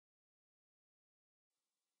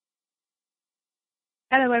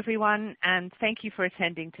Hello everyone, and thank you for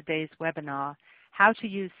attending today's webinar, How to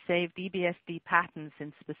Use Saved EBSD Patterns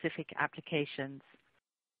in Specific Applications.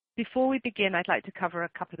 Before we begin, I'd like to cover a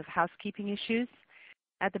couple of housekeeping issues.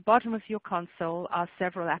 At the bottom of your console are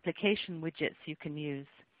several application widgets you can use.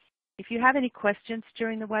 If you have any questions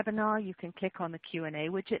during the webinar, you can click on the Q&A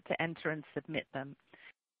widget to enter and submit them.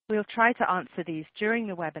 We'll try to answer these during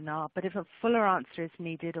the webinar, but if a fuller answer is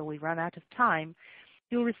needed or we run out of time,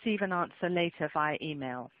 you'll receive an answer later via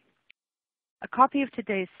email. A copy of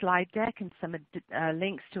today's slide deck and some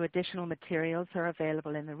links to additional materials are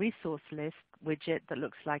available in the resource list widget that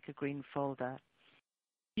looks like a green folder.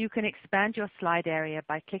 You can expand your slide area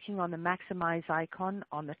by clicking on the maximize icon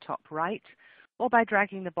on the top right or by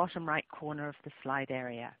dragging the bottom right corner of the slide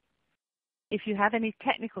area. If you have any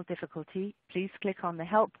technical difficulty, please click on the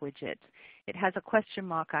help widget. It has a question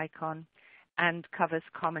mark icon and covers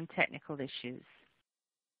common technical issues.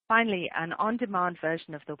 Finally, an on-demand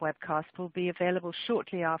version of the webcast will be available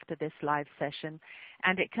shortly after this live session,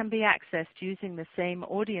 and it can be accessed using the same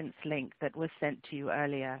audience link that was sent to you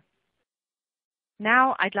earlier.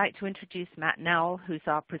 Now, I'd like to introduce Matt Nowell, who's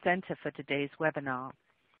our presenter for today's webinar.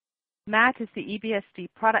 Matt is the EBSD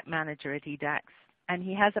product manager at EDAX, and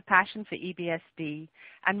he has a passion for EBSD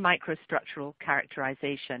and microstructural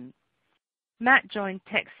characterization. Matt joined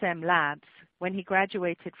TechSem Labs when he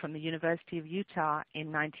graduated from the University of Utah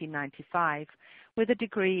in 1995 with a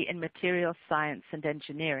degree in materials science and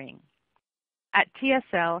engineering. At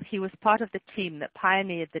TSL, he was part of the team that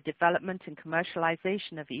pioneered the development and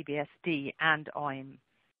commercialization of EBSD and OIM.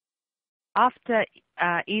 After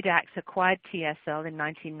EDAX acquired TSL in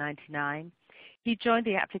 1999, he joined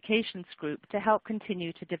the applications group to help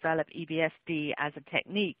continue to develop EBSD as a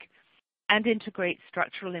technique and integrate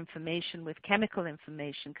structural information with chemical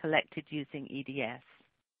information collected using EDS.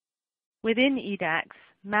 Within EDAX,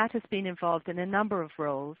 Matt has been involved in a number of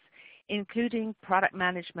roles, including product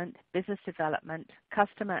management, business development,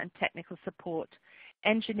 customer and technical support,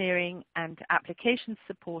 engineering, and application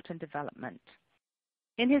support and development.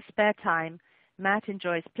 In his spare time, Matt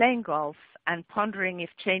enjoys playing golf and pondering if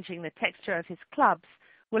changing the texture of his clubs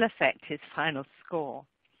will affect his final score.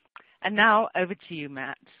 And now, over to you,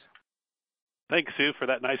 Matt. Thanks, Sue, for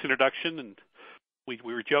that nice introduction. And we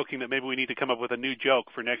were joking that maybe we need to come up with a new joke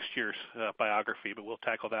for next year's biography, but we'll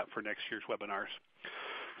tackle that for next year's webinars.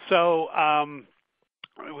 So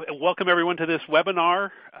welcome everyone to this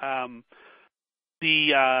webinar.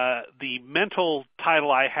 The mental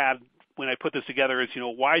title I had when I put this together is,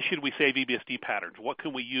 why should we save EBSD patterns? What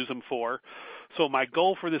can we use them for? So my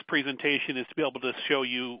goal for this presentation is to be able to show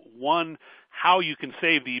you, one, how you can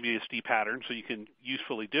save the EBSD pattern so you can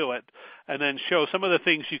usefully do it, and then show some of the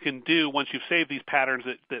things you can do once you've saved these patterns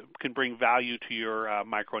that can bring value to your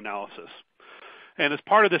microanalysis. And as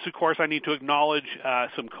part of this, of course, I need to acknowledge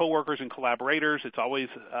some coworkers and collaborators. It's always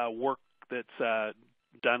work that's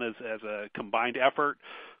done as a combined effort.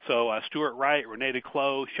 So Stuart Wright, Renee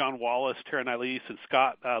DeClos, Sean Wallace, Tara Nilese, and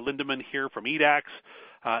Scott Lindemann here from EDAX,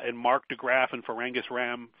 and Mark DeGraff and Ferengus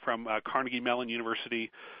Ram from Carnegie Mellon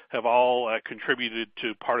University have all contributed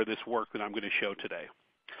to part of this work that I'm going to show today.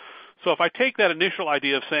 So if I take that initial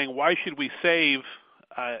idea of saying, why should we save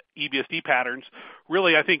EBSD patterns,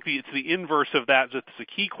 really I think it's the inverse of that. It's a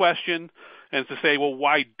key question, and it's to say, well,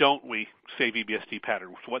 why don't we save EBSD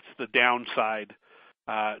patterns? What's the downside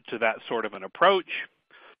to that sort of an approach?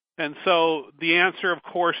 And so the answer, of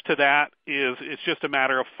course, to that is it's just a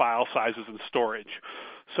matter of file sizes and storage.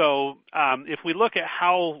 So if we look at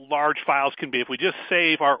how large files can be, if we just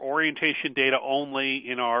save our orientation data only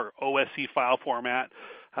in our OSC file format,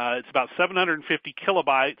 it's about 750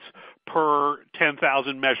 kilobytes per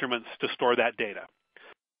 10,000 measurements to store that data.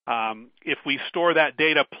 If we store that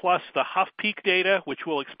data plus the Huff peak data, which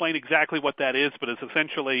we'll explain exactly what that is, but it's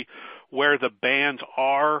essentially where the bands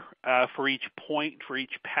are for each point, for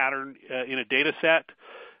each pattern in a data set,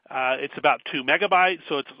 it's about 2 megabytes,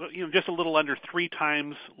 so it's just a little under 3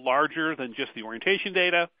 times larger than just the orientation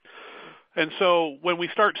data. And so when we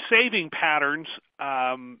start saving patterns,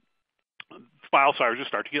 file sizes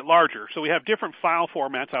start to get larger. So we have different file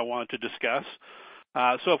formats I wanted to discuss.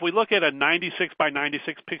 So if we look at a 96 by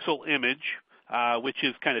 96 pixel image, which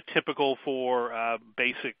is kind of typical for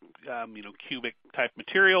basic, cubic type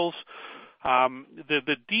materials,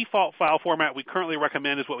 the default file format we currently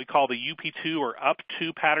recommend is what we call the UP2 or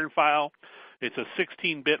UP2 pattern file. It's a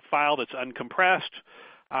 16-bit file that's uncompressed,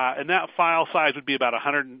 and that file size would be about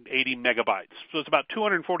 180 megabytes. So it's about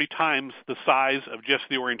 240 times the size of just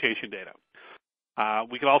the orientation data.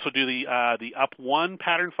 We could also do the UP1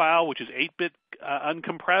 pattern file, which is 8-bit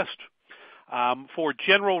uncompressed. For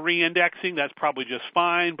general reindexing, that's probably just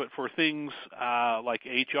fine, but for things like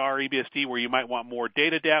HR-EBSD where you might want more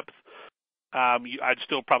data depth, I'd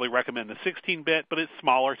still probably recommend the 16-bit, but it's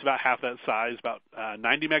smaller. It's about half that size, about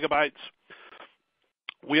 90 megabytes.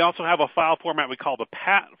 We also have a file format we call the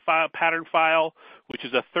pattern file, which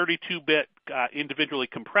is a 32-bit individually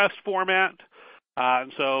compressed format.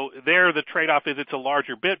 And so there the trade-off is it's a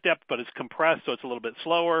larger bit depth, but it's compressed, so it's a little bit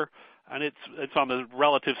slower, and it's on the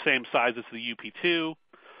relative same size as the UP2.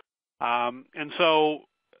 And so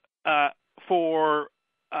for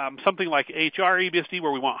something like HR-EBSD,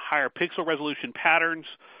 where we want higher pixel resolution patterns,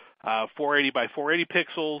 480 by 480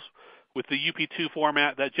 pixels, with the UP2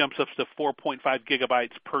 format, that jumps up to 4.5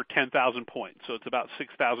 gigabytes per 10,000 points, so it's about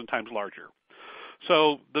 6,000 times larger.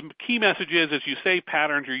 So the key message is, as you save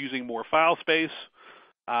patterns, you're using more file space.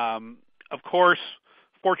 Of course,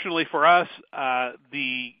 fortunately for us,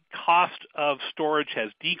 the cost of storage has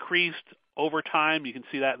decreased over time. You can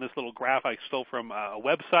see that in this little graph I stole from a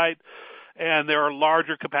website. And there are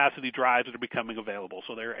larger capacity drives that are becoming available.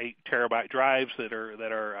 So there are 8 terabyte drives that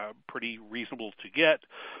are pretty reasonable to get.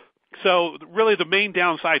 So really the main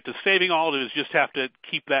downside to saving all of it is just have to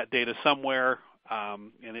keep that data somewhere,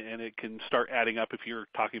 and it can start adding up if you're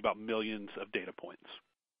talking about millions of data points.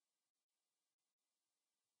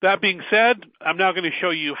 That being said, I'm now going to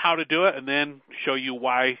show you how to do it and then show you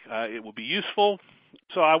why it will be useful.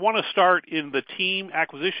 So I want to start in the team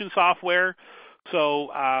acquisition software. So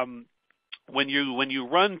when you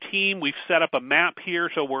run team, we've set up a map here.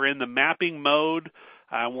 So we're in the mapping mode.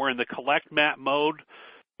 We're in the collect map mode.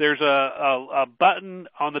 There's a button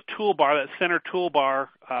on the toolbar, that center toolbar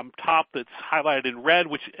top, that's highlighted in red,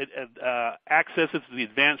 which accesses the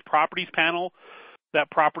advanced properties panel. That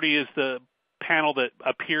property is the panel that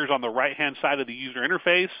appears on the right-hand side of the user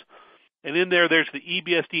interface. And in there's the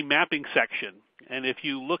EBSD mapping section. And if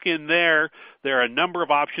you look in there, there are a number of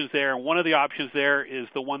options there. And one of the options there is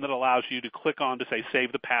the one that allows you to click on to say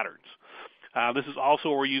save the patterns. This is also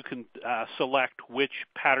where you can select which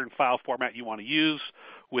pattern file format you want to use,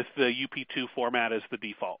 with the UP2 format as the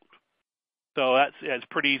default. So that's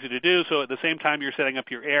pretty easy to do. So at the same time you're setting up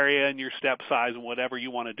your area and your step size and whatever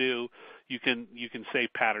you want to do, you can save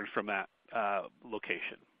patterns from that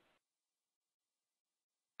location.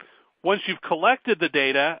 Once you've collected the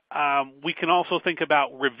data, we can also think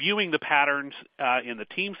about reviewing the patterns in the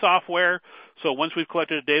team software. So once we've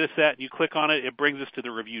collected a data set and you click on it, it brings us to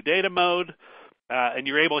the review data mode. And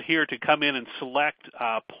you're able here to come in and select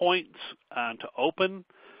points to open.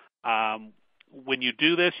 When you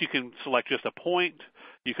do this, you can select just a point.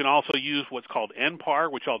 You can also use what's called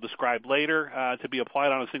NPAR, which I'll describe later, to be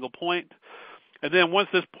applied on a single point. And then once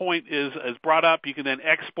this point is brought up, you can then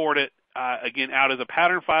export it again out as a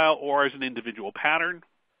pattern file or as an individual pattern.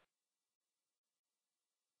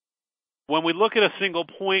 When we look at a single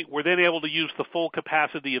point, we're then able to use the full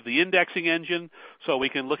capacity of the indexing engine. So we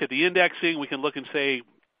can look at the indexing, we can look and say,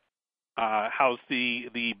 how's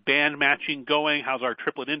the band matching going, how's our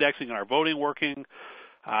triplet indexing and our voting working,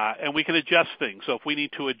 and we can adjust things. So if we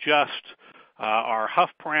need to adjust our Huff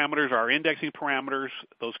parameters, our indexing parameters,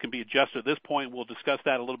 those can be adjusted at this point. We'll discuss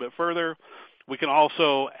that a little bit further. We can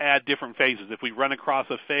also add different phases. If we run across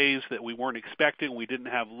a phase that we weren't expecting, we didn't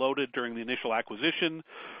have loaded during the initial acquisition,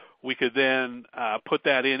 we could then put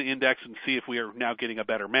that in index and see if we are now getting a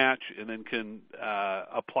better match, and then can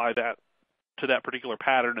apply that to that particular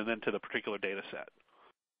pattern and then to the particular data set.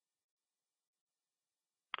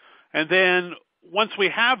 And then once we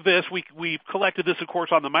have this, we've collected this, of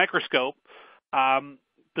course, on the microscope.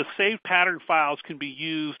 The saved pattern files can be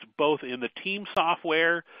used both in the team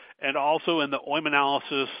software and also in the OIM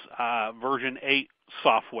analysis version 8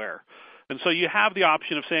 software. And so you have the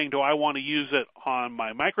option of saying, do I want to use it on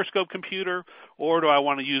my microscope computer, or do I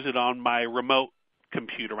want to use it on my remote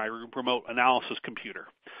computer, my remote analysis computer?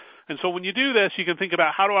 And so when you do this, you can think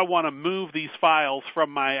about, how do I want to move these files from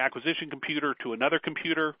my acquisition computer to another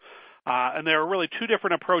computer? And there are really two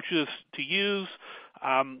different approaches to use.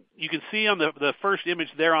 You can see on the first image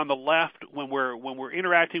there on the left, when we're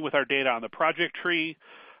interacting with our data on the project tree,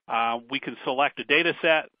 we can select a data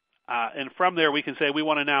set. And from there, we can say we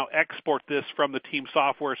want to now export this from the team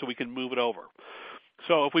software so we can move it over.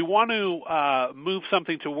 So if we want to move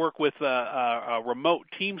something to work with a remote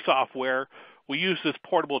team software, we use this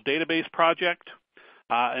portable database project.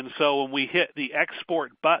 And so when we hit the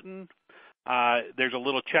export button, there's a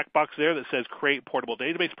little checkbox there that says create portable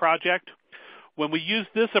database project. When we use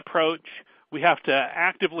this approach, we have to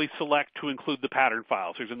actively select to include the pattern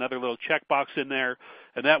files. There's another little checkbox in there,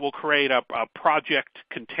 and that will create a project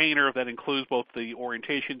container that includes both the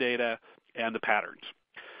orientation data and the patterns.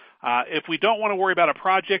 If we don't want to worry about a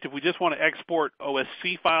project, if we just want to export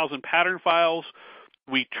OSC files and pattern files,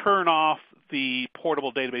 we turn off the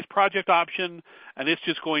portable database project option, and it's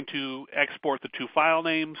just going to export the two file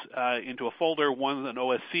names into a folder, one an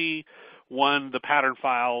OSC, one the pattern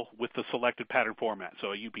file with the selected pattern format,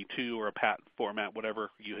 so a UP2 or a PAT format, whatever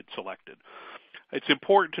you had selected. It's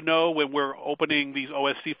important to know when we're opening these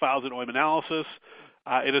OSC files in OIM analysis,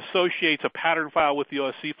 it associates a pattern file with the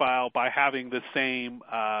OSC file by having the same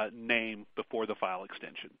name before the file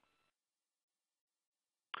extension.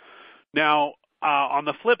 Now, on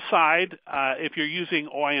the flip side, if you're using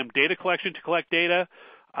OIM data collection to collect data,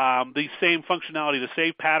 these same functionality to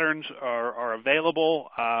save patterns are available.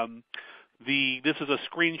 This is a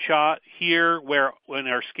screenshot here where in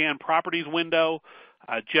our scan properties window,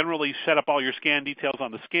 generally set up all your scan details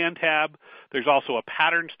on the scan tab. There's also a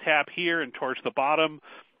patterns tab here, and towards the bottom,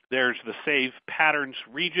 there's the save patterns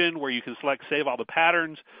region where you can select save all the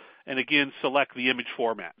patterns, and again, select the image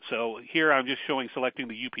format. So here I'm just selecting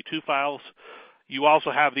the UP2 files. You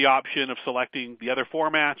also have the option of selecting the other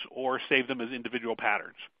formats or save them as individual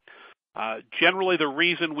patterns. Generally, the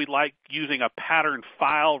reason we like using a pattern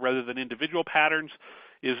file rather than individual patterns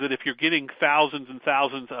is that if you're getting thousands and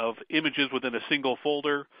thousands of images within a single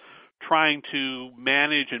folder, trying to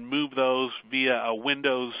manage and move those via a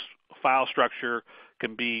Windows file structure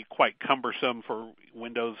can be quite cumbersome for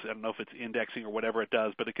Windows. I don't know if it's indexing or whatever it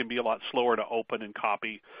does, but it can be a lot slower to open and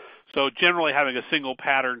copy. So generally having a single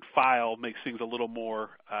pattern file makes things a little more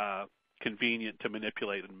convenient to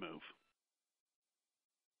manipulate and move.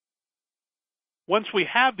 Once we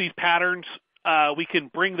have these patterns, we can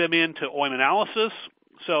bring them into OIM analysis.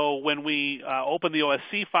 So when we open the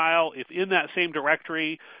OSC file, if in that same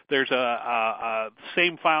directory there's a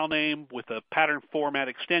same file name with a pattern format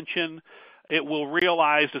extension, it will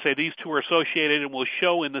realize to say these two are associated and will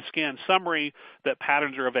show in the scan summary that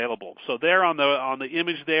patterns are available. So there on the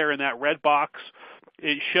image there in that red box,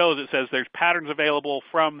 it says there's patterns available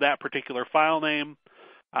from that particular file name.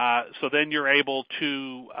 So then you're able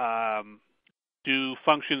to do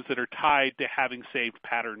functions that are tied to having saved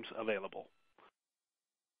patterns available.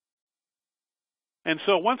 And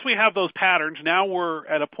so once we have those patterns, now we're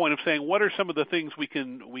at a point of saying, what are some of the things we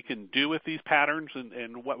can do with these patterns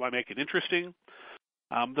and what might make it interesting?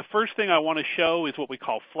 The first thing I want to show is what we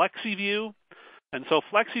call FlexiView. And so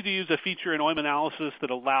FlexiView is a feature in OIM analysis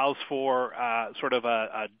that allows for sort of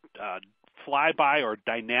a flyby or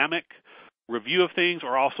dynamic review of things,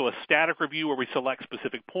 or also a static review where we select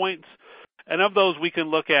specific points. And of those, we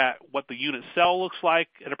can look at what the unit cell looks like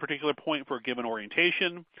at a particular point for a given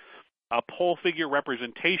orientation, a pole figure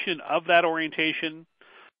representation of that orientation,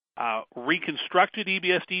 reconstructed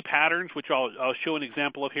EBSD patterns, which I'll show an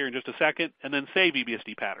example of here in just a second, and then save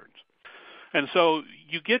EBSD patterns. And so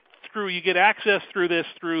you get access through this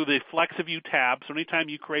through the FlexiView tab. So anytime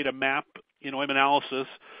you create a map in OIM analysis,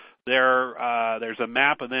 there's a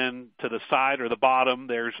map, and then to the side or the bottom,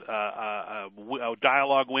 there's a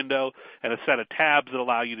dialog window and a set of tabs that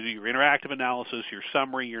allow you to do your interactive analysis, your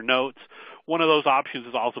summary, your notes. One of those options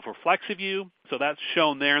is also for FlexiView, so that's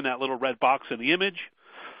shown there in that little red box in the image.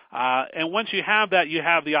 And once you have that, you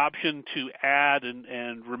have the option to add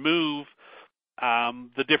and remove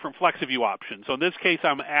the different FlexiView options. So in this case,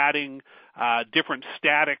 I'm adding different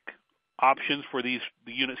static options for the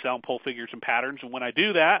unit cell and pole figures and patterns. And when I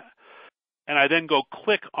do that, and I then go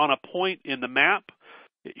click on a point in the map,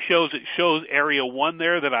 it shows area 1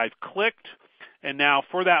 there that I've clicked. And now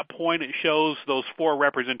for that point, it shows those 4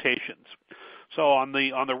 representations. So on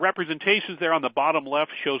the representations there on the bottom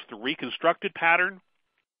left shows the reconstructed pattern.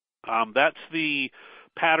 That's the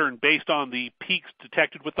pattern based on the peaks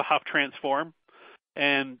detected with the Huff transform.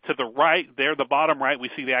 And to the right, there, the bottom right, we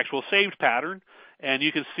see the actual saved pattern. And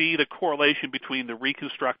you can see the correlation between the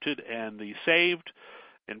reconstructed and the saved.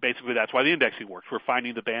 And basically, that's why the indexing works. We're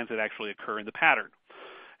finding the bands that actually occur in the pattern.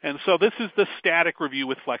 And so this is the static review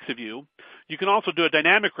with FlexiView. You can also do a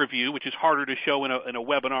dynamic review, which is harder to show in a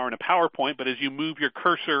webinar and a PowerPoint. But as you move your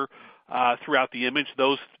cursor throughout the image,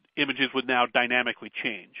 those images would now dynamically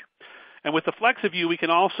change. And with the FlexiView, we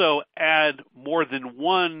can also add more than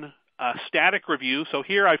one static review. So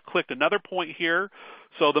here I've clicked another point here.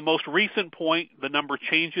 So the most recent point, the number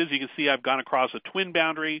changes. You can see I've gone across a twin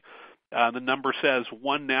boundary. The number says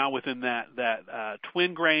 1 now within that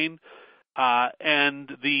twin grain.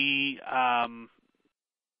 And the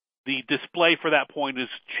display for that point is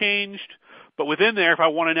changed. But within there, if I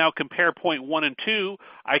want to now compare point 1 and 2,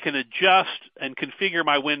 I can adjust and configure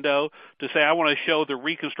my window to say I want to show the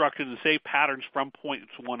reconstructed and saved patterns from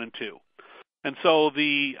points 1 and 2. And so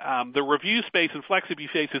the review space and FlexiView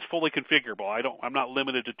space is fully configurable. I'm not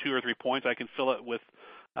limited to 2 or 3 points. I can fill it with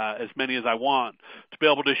as many as I want, to be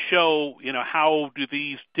able to show, how do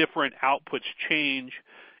these different outputs change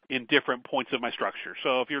in different points of my structure.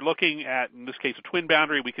 So if you're looking at, in this case, a twin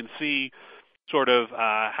boundary, we can see sort of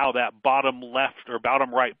how that bottom left or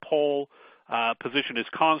bottom right pole position is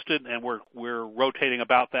constant, and we're rotating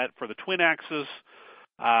about that for the twin axis.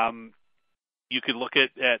 You could look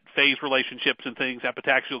at phase relationships and things,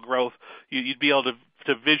 epitaxial growth. You'd be able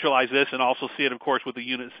to visualize this and also see it, of course, with a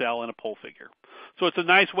unit cell and a pole figure. So it's a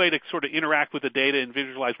nice way to sort of interact with the data and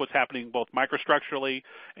visualize what's happening both microstructurally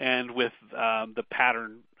and with the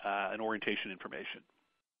pattern and orientation information.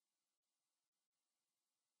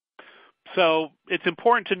 So it's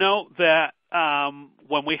important to note that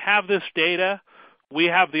when we have this data, we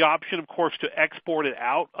have the option, of course, to export it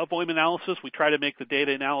out of volume analysis. We try to make the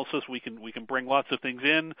data analysis. We can bring lots of things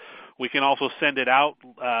in. We can also send it out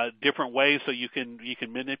different ways so you can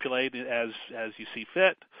manipulate it as you see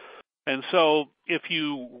fit. And so if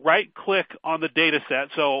you right-click on the data set,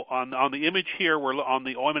 so on the image here, we're on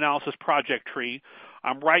the volume analysis project tree.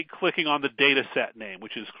 I'm right-clicking on the data set name,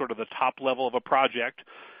 which is sort of the top level of a project.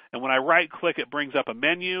 And when I right-click, it brings up a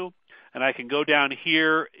menu. And I can go down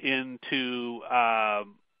here into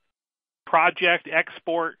Project,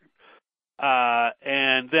 Export,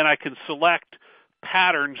 and then I can select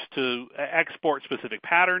patterns to export specific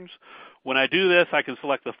patterns. When I do this, I can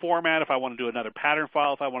select the format if I want to do another pattern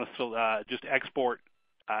file, if I want to just export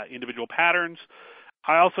individual patterns.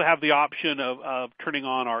 I also have the option of turning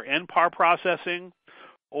on our NPAR processing,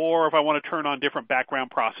 or if I want to turn on different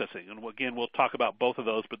background processing. And again, we'll talk about both of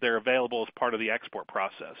those, but they're available as part of the export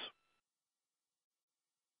process.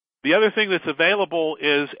 The other thing that's available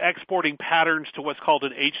is exporting patterns to what's called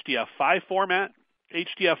an HDF5 format.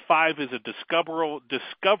 HDF5 is a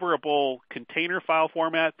discoverable container file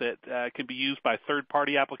format that can be used by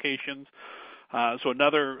third-party applications. So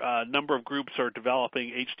another number of groups are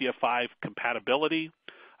developing HDF5 compatibility.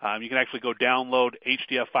 You can actually go download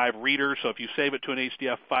HDF5 readers. So if you save it to an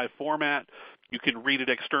HDF5 format, you can read it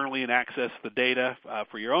externally and access the data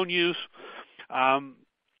for your own use.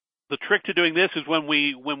 The trick to doing this is when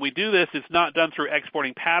we do this, it's not done through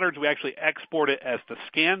exporting patterns. We actually export it as the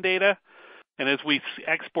scan data. And as we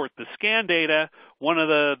export the scan data, one of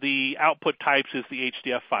the output types is the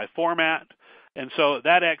HDF5 format. And so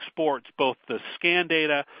that exports both the scan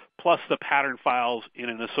data plus the pattern files in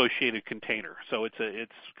an associated container. So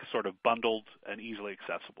it's sort of bundled and easily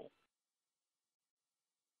accessible.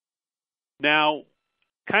 Now,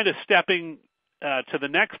 kind of stepping to the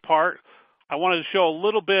next part, I wanted to show a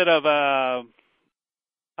little bit of a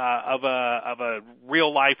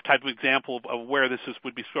real life type of example of where this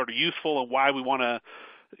would be sort of useful and why we want to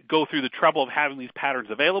go through the trouble of having these patterns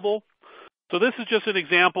available. So this is just an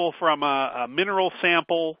example from a mineral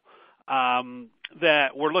sample that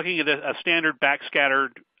we're looking at a standard backscattered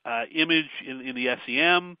image in the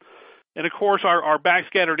SEM. And of course, our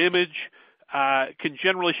backscattered image can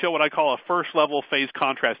generally show what I call a first level phase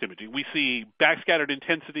contrast imaging. We see backscattered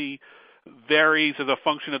intensity varies as a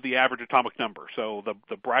function of the average atomic number. So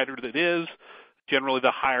the brighter it is, generally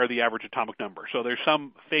the higher the average atomic number. So there's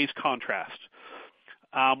some phase contrast.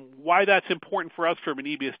 Why that's important for us from an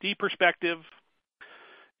EBSD perspective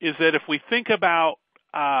is that if we think about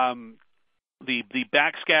the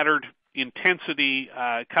backscattered intensity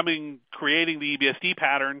creating the EBSD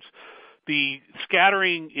patterns, the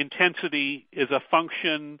scattering intensity is a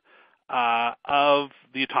function of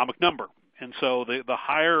the atomic number. And so the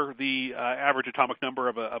higher the average atomic number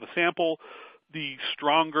of a sample, the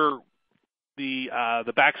stronger the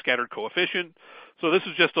backscattered coefficient. So this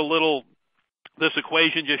is just this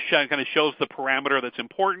equation just kind of shows the parameter that's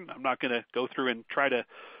important. I'm not going to go through and try to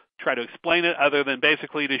explain it other than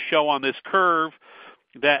basically to show on this curve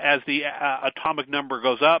that as the atomic number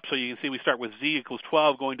goes up, so you can see we start with Z equals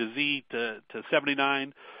 12 going to Z to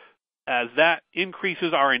 79. As that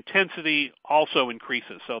increases, our intensity also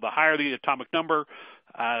increases. So the higher the atomic number,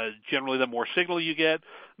 generally the more signal you get.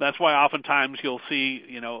 That's why oftentimes you'll see,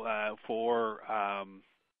 for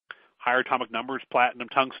higher atomic numbers, platinum,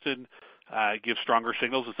 tungsten, give stronger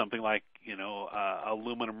signals than something like,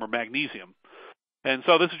 aluminum or magnesium. And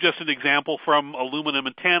so this is just an example from aluminum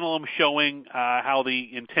and tantalum showing how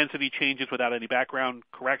the intensity changes without any background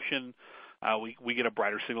correction. We get a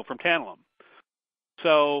brighter signal from tantalum.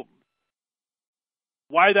 So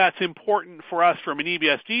why that's important for us from an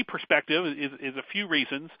EBSD perspective is a few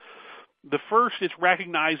reasons. The first is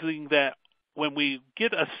recognizing that when we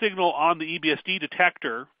get a signal on the EBSD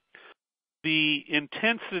detector, the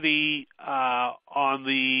intensity on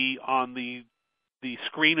the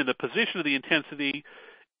screen and the position of the intensity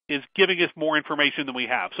is giving us more information than we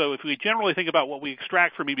have. So if we generally think about what we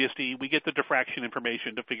extract from EBSD, we get the diffraction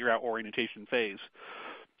information to figure out orientation phase.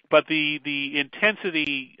 But the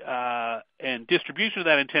intensity and distribution of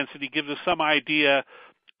that intensity gives us some idea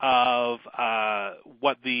of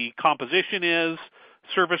what the composition is,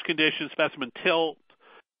 surface conditions, specimen tilt,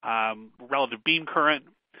 relative beam current.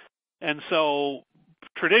 And so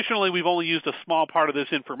traditionally, we've only used a small part of this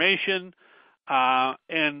information.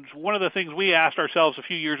 And one of the things we asked ourselves a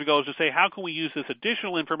few years ago is to say, how can we use this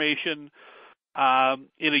additional information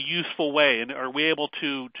in a useful way? And are we able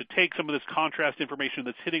to take some of this contrast information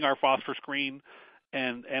that's hitting our phosphor screen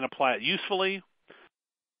and apply it usefully?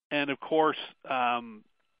 And of course,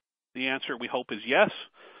 the answer we hope is yes.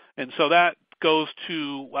 And so that goes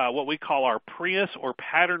to what we call our PRIAS, or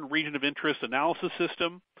Pattern Region of Interest Analysis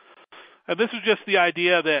System. And this is just the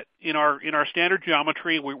idea that in our standard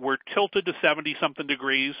geometry, we're tilted to 70-something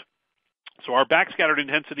degrees. So our backscattered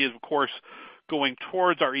intensity is, of course, going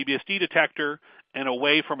towards our EBSD detector and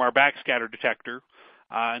away from our backscatter detector.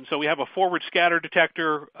 And so we have a forward scatter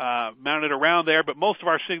detector mounted around there, but most of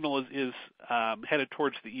our signal is headed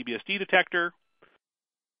towards the EBSD detector.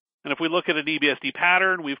 And if we look at an EBSD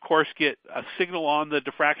pattern, we of course get a signal on the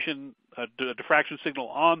diffraction signal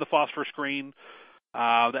on the phosphor screen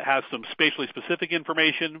that has some spatially specific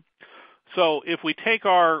information. So if we take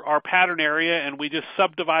our pattern area and we just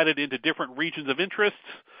subdivide it into different regions of interests,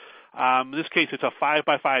 in this case it's a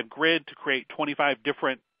 5x5 grid to create 25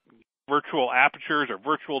 different virtual apertures or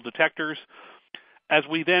virtual detectors. As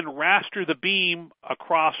we then raster the beam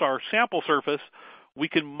across our sample surface, we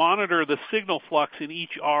can monitor the signal flux in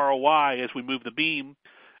each ROI as we move the beam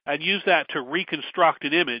and use that to reconstruct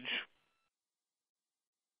an image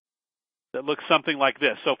that looks something like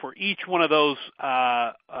this. So for each one of those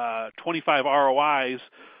 25 ROIs,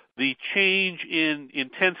 the change in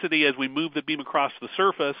intensity as we move the beam across the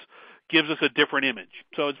surface gives us a different image.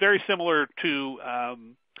 So it's very similar to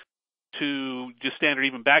just standard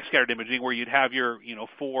even backscattered imaging, where you'd have your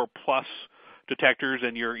 4+ detectors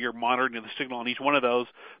and you're monitoring the signal on each one of those.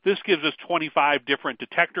 This gives us 25 different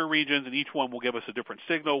detector regions, and each one will give us a different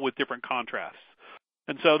signal with different contrasts.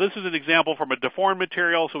 And so this is an example from a deformed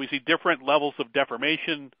material, so we see different levels of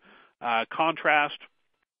deformation, contrast.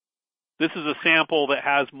 This is a sample that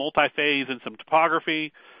has multi-phase and some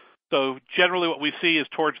topography. So generally what we see is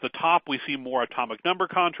towards the top we see more atomic number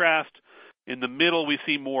contrast. In the middle we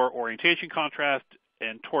see more orientation contrast.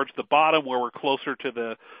 And towards the bottom, where we're closer to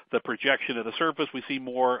the projection of the surface, we see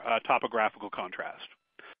more topographical contrast.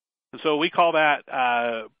 And so we call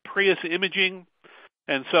that PRIAS imaging.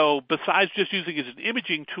 And so besides just using it as an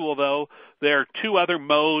imaging tool, though, there are two other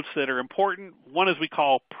modes that are important. One is we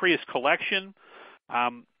call PRIAS collection.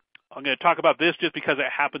 I'm going to talk about this just because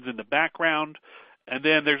it happens in the background. And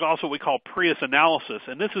then there's also what we call PRIAS analysis.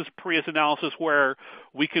 And this is PRIAS analysis where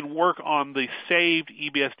we can work on the saved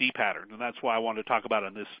EBSD pattern. And that's why I wanted to talk about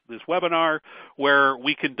it in this webinar, where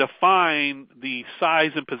we can define the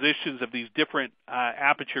size and positions of these different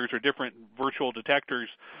apertures or different virtual detectors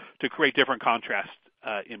to create different contrast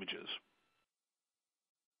images.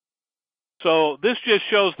 So this just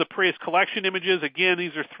shows the PRIAS collection images. Again,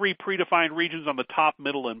 these are 3 predefined regions on the top,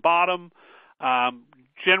 middle, and bottom.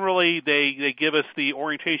 Generally, they give us the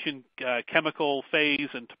orientation, chemical, phase,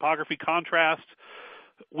 and topography contrast.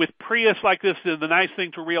 With PRIAS like this, the nice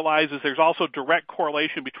thing to realize is there's also direct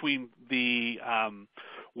correlation between the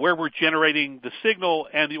where we're generating the signal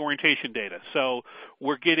and the orientation data. So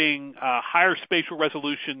we're getting higher spatial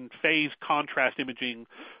resolution phase contrast imaging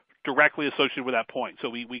directly associated with that point. So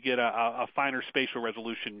we get a finer spatial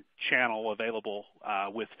resolution channel available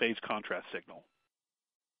with phase contrast signal.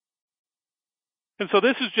 And so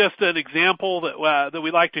this is just an example that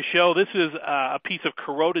we like to show. This is a piece of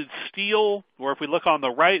corroded steel, where if we look on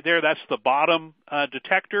the right there, that's the bottom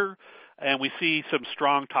detector, and we see some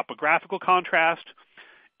strong topographical contrast.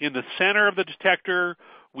 In the center of the detector,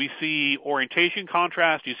 we see orientation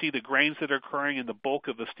contrast. You see the grains that are occurring in the bulk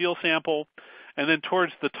of the steel sample. And then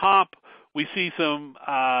towards the top, we see some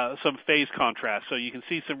phase contrast. So you can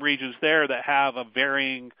see some regions there that have a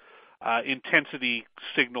varying intensity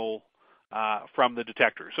signal from the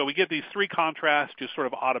detector. So we get these 3 contrasts just sort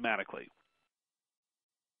of automatically.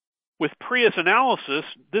 With PRIAS analysis,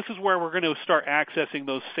 this is where we're going to start accessing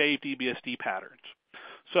those saved EBSD patterns.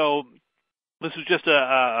 So this is just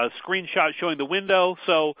a screenshot showing the window.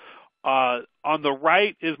 So on the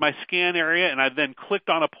right is my scan area, and I've then clicked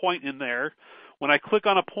on a point in there. When I click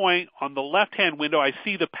on a point on the left-hand window, I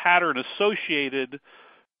see the pattern associated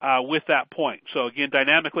with that point. So again,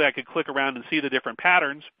 dynamically, I could click around and see the different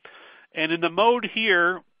patterns. And in the mode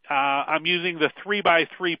here, I'm using the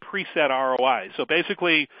 3x3 preset ROI. So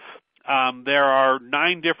basically, there are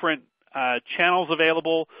 9 different channels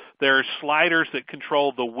available. There are sliders that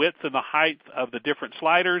control the width and the height of the different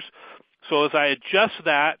sliders. So as I adjust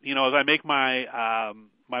that, as I make my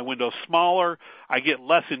my window smaller, I get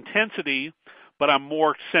less intensity, but I'm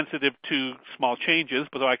more sensitive to small changes.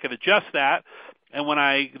 So I can adjust that. And when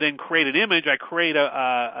I then create an image, I create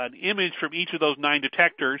an image from each of those 9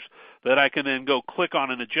 detectors that I can then go click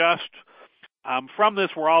on and adjust. From this,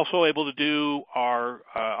 we're also able to do our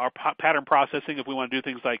pattern processing if we want to do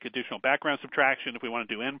things like additional background subtraction, if we want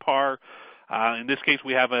to do NPAR. In this case,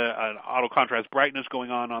 we have an auto contrast brightness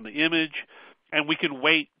going on the image, and we can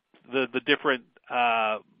weight the different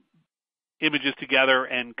images together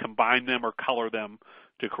and combine them or color them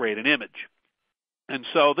to create an image. And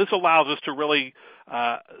so this allows us to really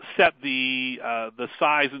set the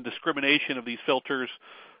size and discrimination of these filters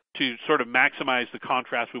to sort of maximize the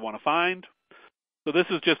contrast we want to find. So this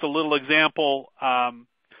is just a little example.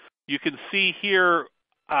 You can see here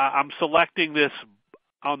I'm selecting this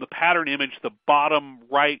on the pattern image, the bottom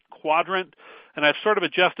right quadrant, and I've sort of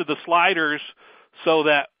adjusted the sliders so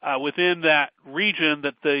that within that region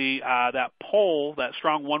that that pole, that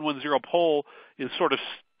strong 110 pole, is sort of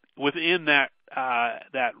within that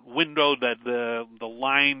window, that the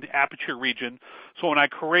lined aperture region. So when I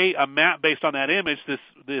create a map based on that image,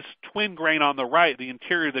 this twin grain on the right, the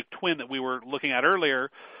interior of the twin that we were looking at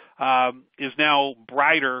earlier, is now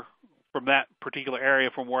brighter from that particular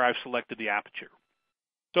area from where I've selected the aperture.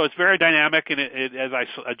 So it's very dynamic, and as I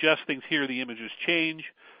adjust things here, the images change.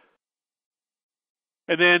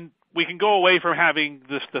 And then we can go away from having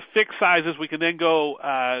the fixed sizes. We can then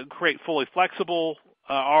go create fully flexible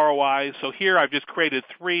ROIs. So here I've just created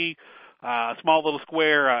 3, a small little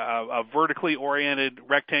square, a vertically oriented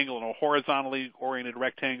rectangle, and a horizontally oriented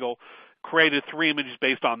rectangle. Created 3 images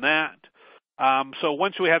based on that. So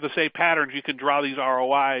once we have the saved patterns, you can draw these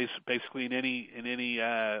ROIs basically in any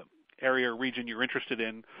area or region you're interested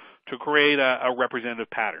in to create a representative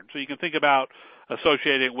pattern. So you can think about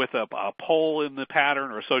associating with a pole in the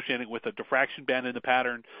pattern or associating with a diffraction band in the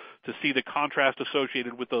pattern to see the contrast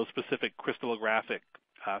associated with those specific crystallographic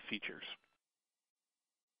features.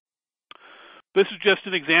 This is just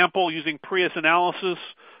an example using PRIAS analysis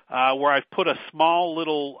where I've put a small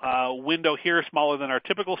little window here, smaller than our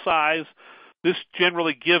typical size. This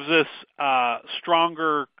generally gives us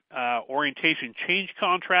stronger orientation change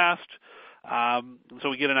contrast, so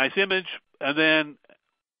we get a nice image. And then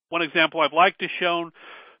one example I've liked to show,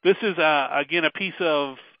 this is again a piece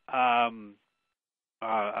of I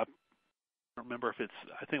don't remember if it's,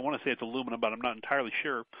 I want to say it's aluminum, but I'm not entirely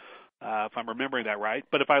sure if I'm remembering that right.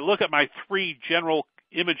 But if I look at my 3 general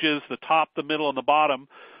images, the top, the middle, and the bottom,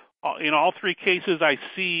 in all 3 cases I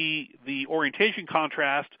see the orientation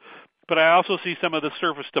contrast, but I also see some of the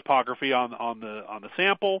surface topography on the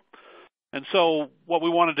sample. And so what we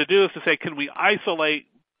wanted to do is to say, can we isolate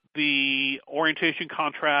the orientation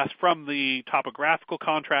contrast from the topographical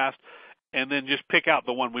contrast and then just pick out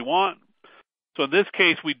the one we want? So in this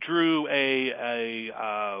case, we drew a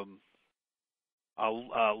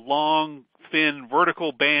long, thin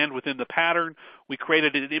vertical band within the pattern. We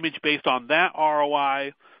created an image based on that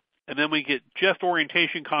ROI, and then we get just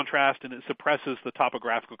orientation contrast, and it suppresses the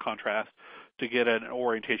topographical contrast to get an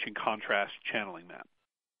orientation contrast channeling that.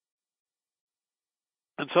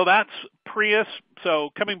 And so that's PRIAS.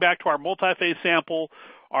 So coming back to our multi-phase sample,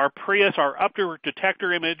 our PRIAS, our upper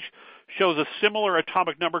detector image, shows a similar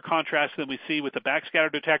atomic number contrast than we see with the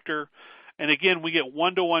backscatter detector. And again, we get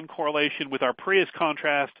 1-to-1 correlation with our PRIAS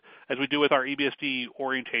contrast as we do with our EBSD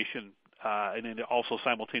orientation and then also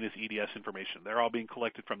simultaneous EDS information. They're all being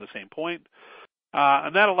collected from the same point.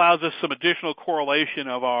 And that allows us some additional correlation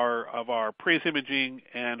of our PRIAS imaging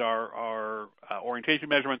and our orientation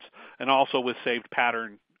measurements, and also with saved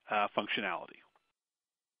pattern functionality.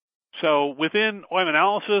 So within OM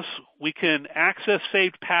analysis, we can access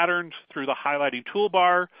saved patterns through the highlighting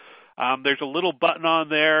toolbar. There's a little button on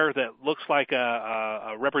there that looks like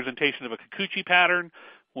a representation of a Kikuchi pattern.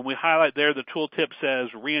 When we highlight there, the tooltip says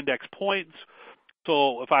reindex points.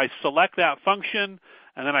 So if I select that function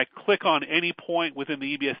and then I click on any point within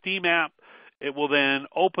the EBSD map, it will then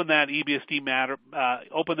open that EBSD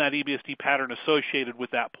pattern associated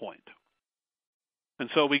with that point. And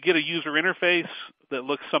so we get a user interface that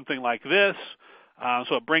looks something like this.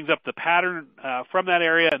 So it brings up the pattern from that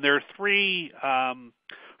area, and there are 3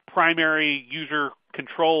 primary user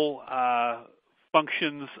control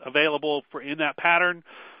functions available in that pattern.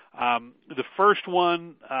 The first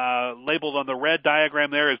one, labeled on the red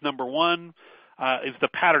diagram there, is number 1. is the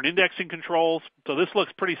pattern indexing controls. So this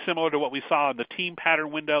looks pretty similar to what we saw in the team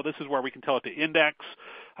pattern window. This is where we can tell it to index.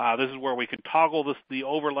 This is where we can toggle the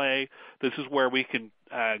overlay. This is where we can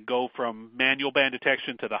go from manual band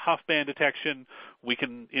detection to the Huff band detection. We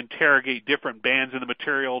can interrogate different bands in the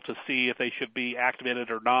material to see if they should be activated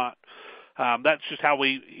or not. That's just how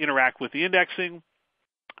we interact with the indexing.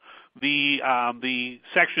 The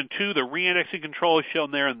section 2, the re-indexing control, is shown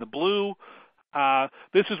there in the blue.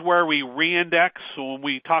 This is where we re-index. So when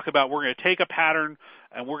we talk about we're going to take a pattern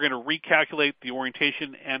and we're going to recalculate the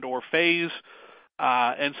orientation and or phase.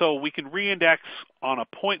 And so we can re-index on a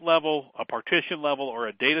point level, a partition level, or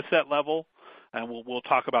a data set level. And we'll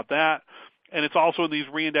talk about that. And it's also in these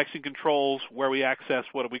re-indexing controls where we access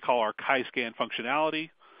what we call our chi-scan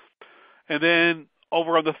functionality. And then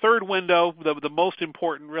over on the third window, the most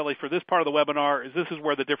important really for this part of the webinar is this is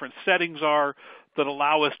where the different settings are that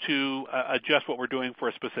allow us to adjust what we're doing for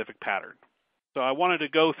a specific pattern. So I wanted to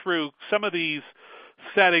go through some of these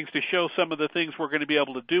settings to show some of the things we're going to be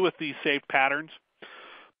able to do with these saved patterns.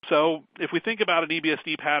 So if we think about an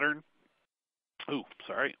EBSD pattern,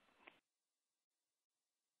 right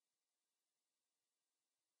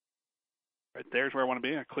there's where I want to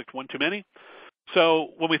be. I clicked one too many. So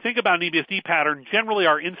when we think about an EBSD pattern, generally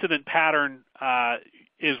our incident pattern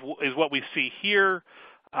is what we see here,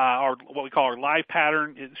 or what we call our live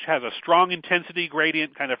pattern. It has a strong intensity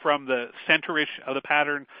gradient kind of from the center-ish of the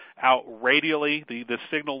pattern out radially. The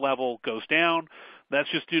signal level goes down. That's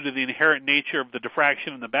just due to the inherent nature of the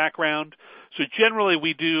diffraction in the background. So generally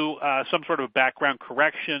we do some sort of background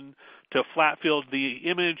correction to flat field the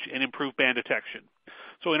image and improve band detection.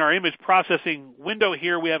 So in our image processing window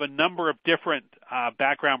here, we have a number of different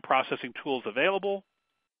background processing tools available.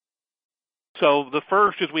 So the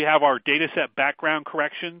first is we have our dataset background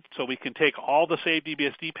correction. So we can take all the saved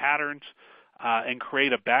EBSD patterns and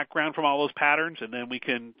create a background from all those patterns, and then we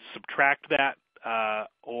can subtract that,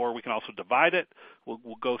 or we can also divide it. We'll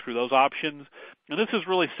go through those options. And this is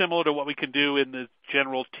really similar to what we can do in the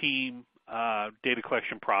general team data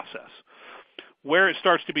collection process. Where it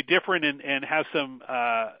starts to be different and has some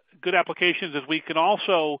good applications is we can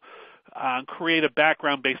also create a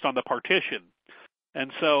background based on the partition.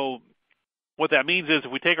 And so what that means is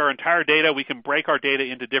if we take our entire data, we can break our data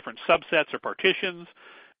into different subsets or partitions.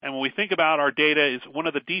 And when we think about our data, is one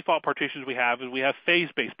of the default partitions we have is we have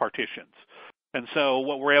phase-based partitions. And so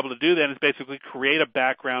what we're able to do then is basically create a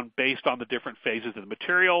background based on the different phases of the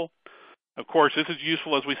material. Of course, this is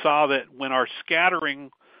useful as we saw that when our scattering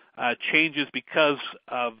changes because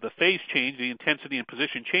of the phase change, the intensity and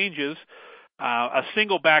position changes, a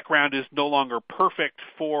single background is no longer perfect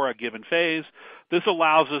for a given phase. This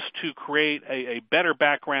allows us to create a better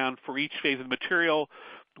background for each phase of the material,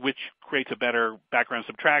 which creates a better background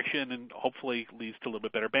subtraction and hopefully leads to a little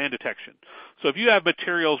bit better band detection. So if you have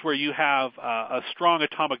materials where you have a strong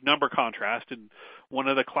atomic number contrast, and one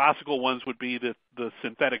of the classical ones would be the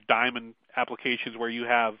synthetic diamond applications where you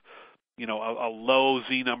have a low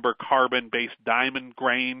Z number carbon-based diamond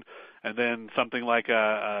grain, and then something like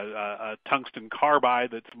a tungsten carbide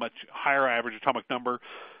that's much higher average atomic number.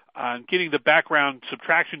 Getting the background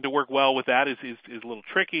subtraction to work well with that is a little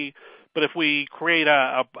tricky, but if we create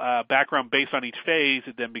a background based on each phase,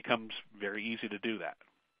 it then becomes very easy to do that.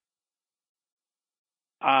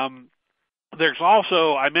 There's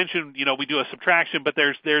also, I mentioned, we do a subtraction, but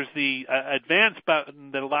there's the advanced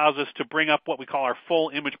button that allows us to bring up what we call our full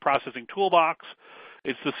image processing toolbox.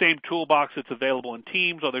 It's the same toolbox that's available in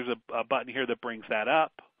Teams, so there's a button here that brings that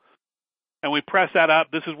up. And we press that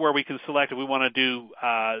up. This is where we can select if we want to do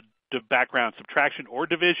background subtraction or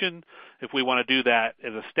division, if we want to do that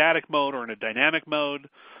as a static mode or in a dynamic mode.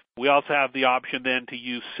 We also have the option then to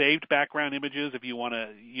use saved background images if you want to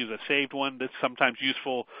use a saved one. That's sometimes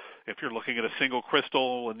useful if you're looking at a single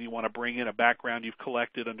crystal and you want to bring in a background you've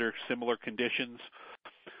collected under similar conditions.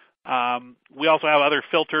 We also have other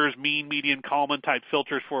filters, mean, median, Kalman type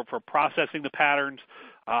filters for processing the patterns,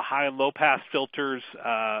 high and low pass filters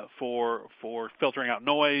for filtering out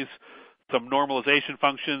noise, some normalization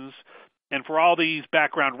functions. And for all these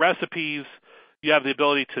background recipes, you have the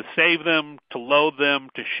ability to save them, to load them,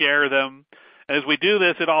 to share them. And as we do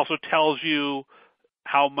this, it also tells you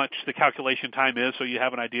how much the calculation time is, so you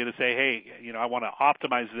have an idea to say, hey, I want to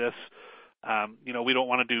optimize this. We don't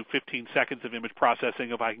want to do 15 seconds of image processing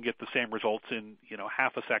if I can get the same results in,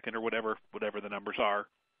 half a second or whatever the numbers are.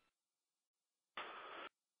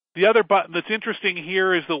 The other button that's interesting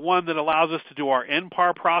here is the one that allows us to do our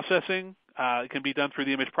NPAR processing. It can be done through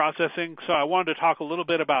the image processing. So I wanted to talk a little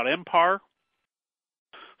bit about NPAR.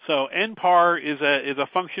 So NPAR is a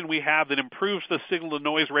function we have that improves the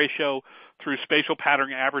signal-to-noise ratio through spatial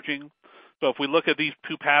pattern averaging. So if we look at these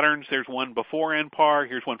two patterns, there's one before NPAR,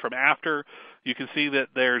 here's one from after. You can see that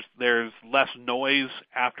there's less noise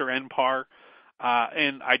after NPAR.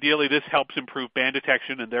 And ideally, this helps improve band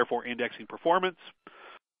detection and therefore indexing performance.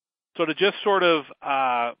 So to just sort of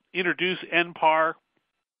introduce NPAR,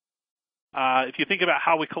 if you think about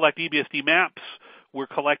how we collect EBSD maps, we're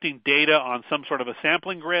collecting data on some sort of a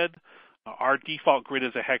sampling grid. Our default grid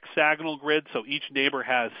is a hexagonal grid, so each neighbor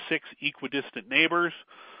has 6 equidistant neighbors.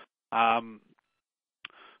 Of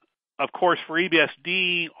course, for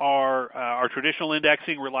EBSD, our traditional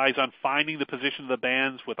indexing relies on finding the position of the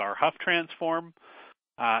bands with our Huff transform.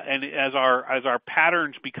 And as our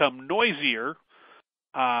patterns become noisier,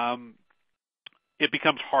 it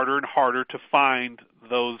becomes harder and harder to find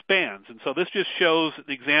those bands. And so this just shows an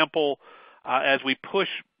example as we push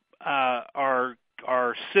our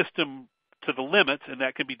system to the limits, and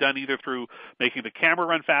that can be done either through making the camera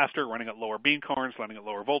run faster, running at lower beam currents, running at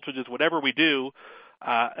lower voltages, whatever we do.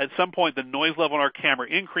 At some point, the noise level on our camera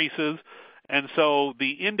increases, and so the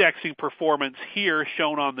indexing performance here,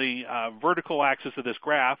 shown on the vertical axis of this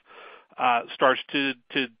graph, starts to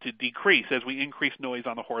decrease as we increase noise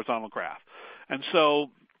on the horizontal graph. And so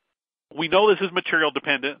we know this is material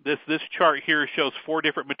dependent. This chart here shows 4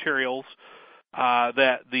 different materials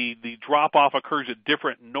that the drop-off occurs at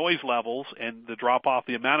different noise levels, and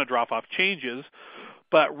the amount of drop-off changes.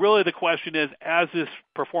 But really the question is, as this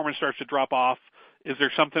performance starts to drop off, is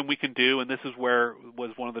there something we can do? And this is where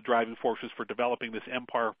was one of the driving forces for developing this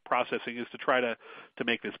NPAR processing, is to try to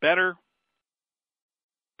make this better.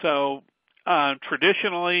 So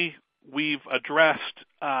traditionally, we've addressed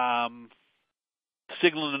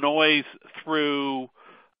signal to noise through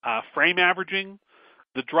frame averaging.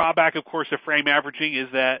 The drawback, of course, of frame averaging is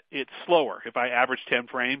that it's slower. If I average 10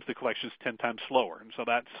 frames, the collection is 10 times slower. And so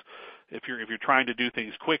that's, if you're trying to do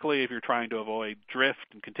things quickly, if you're trying to avoid drift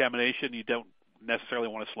and contamination, you don't necessarily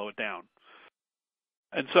want to slow it down.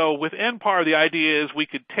 And so with NPAR, the idea is we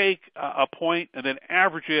could take a point and then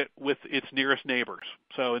average it with its nearest neighbors.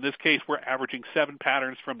 So in this case, we're averaging 7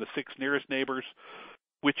 patterns from the 6 nearest neighbors,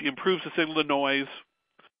 which improves the signal to noise.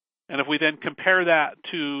 And if we then compare that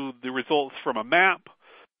to the results from a map,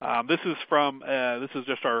 this is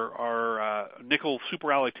just our nickel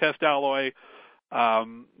superalloy test alloy.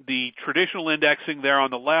 The traditional indexing there on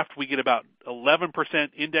the left, we get about 11%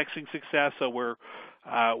 indexing success, so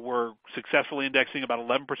we're successfully indexing about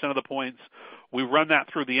 11% of the points. We run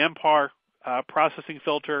that through the NPAR processing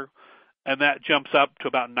filter, and that jumps up to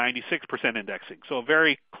about 96% indexing. So a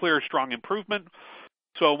very clear, strong improvement.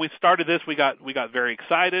 So when we started this, we got very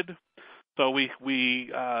excited. So we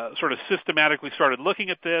sort of systematically started looking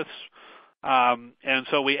at this, and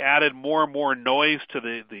so we added more and more noise to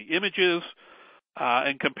the images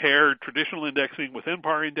and compared traditional indexing with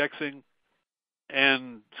NPAR indexing,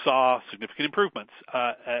 and saw significant improvements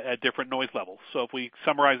at different noise levels. So if we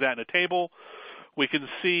summarize that in a table, we can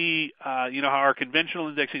see how our conventional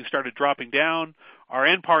indexing started dropping down. Our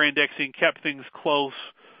NPAR indexing kept things close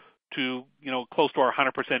to our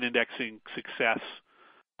 100% indexing success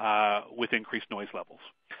with increased noise levels.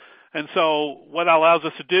 And so what that allows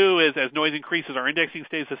us to do is, as noise increases, our indexing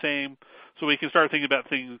stays the same. So we can start thinking about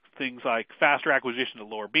things like faster acquisition of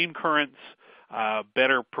lower beam currents,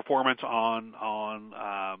 better performance on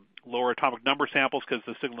lower atomic number samples, because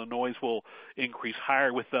the signal to noise will increase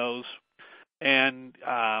higher with those, and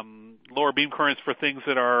lower beam currents for things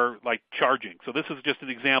that are like charging. So this is just an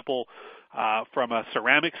example from a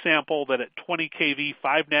ceramic sample that at 20 kV,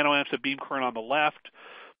 5 nanoamps of beam current on the left,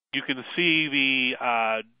 you can see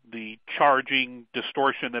the charging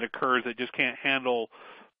distortion that occurs that just can't handle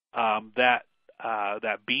that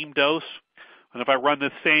beam dose. And if I run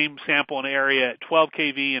the same sample in area at 12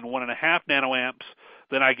 kV and 1.5 nanoamps,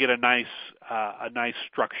 then I get a nice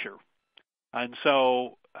structure. And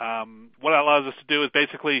so what that allows us to do is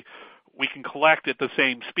basically we can collect at the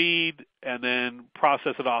same speed and then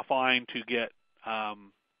process it offline to get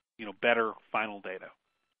better final data.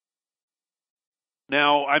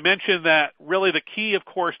 Now, I mentioned that really the key, of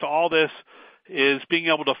course, to all this is being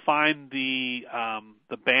able to find the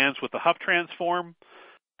bands with the Huff transform.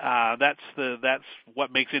 That's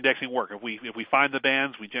what makes indexing work. If we find the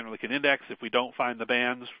bands, we generally can index. If we don't find the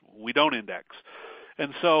bands, we don't index.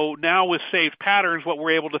 And so now with saved patterns, what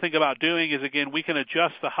we're able to think about doing is, again, we can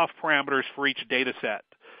adjust the Huff parameters for each data set.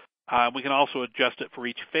 We can also adjust it for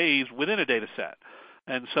each phase within a data set.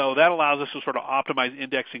 And so that allows us to sort of optimize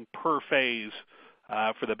indexing per phase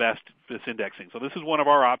for the best indexing. So this is one of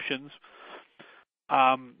our options.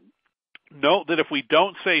 Note that if we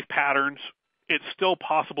don't save patterns, it's still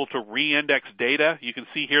possible to re-index data. You can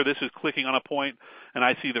see here, this is clicking on a point, and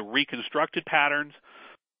I see the reconstructed patterns.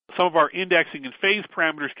 some of our indexing and phase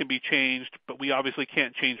parameters can be changed, but we obviously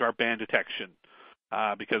can't change our band detection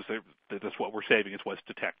because that's what we're saving is what's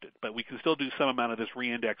detected. But we can still do some amount of this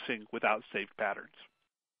reindexing without saved patterns.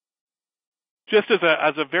 Just as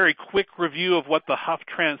a very quick review of what the Huff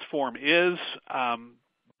transform is,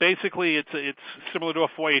 basically it's similar to a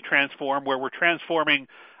Fourier transform where we're transforming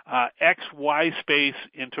XY space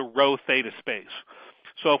into rho theta space.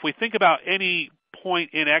 So if we think about any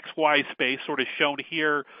point in XY space, sort of shown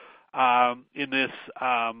here in this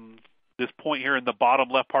point here in the bottom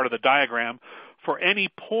left part of the diagram, for any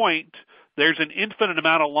point, there's an infinite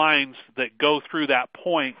amount of lines that go through that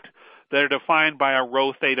point that are defined by a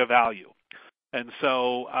rho theta value. And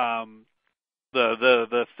so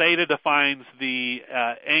the theta defines the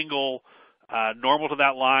angle normal to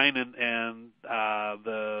that line, and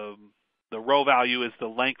the rho value is the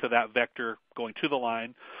length of that vector going to the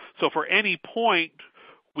line. So for any point,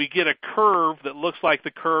 we get a curve that looks like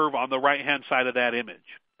the curve on the right-hand side of that image.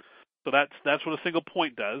 So that's what a single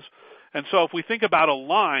point does. And so if we think about a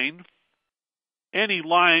line, any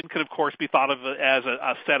line can, of course, be thought of as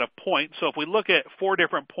a set of points. So if we look at 4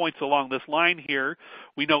 different points along this line here,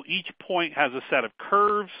 we know each point has a set of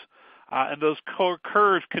curves, and those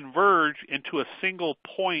curves converge into a single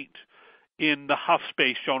point in the Huff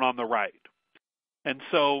space shown on the right. And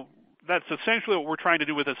so that's essentially what we're trying to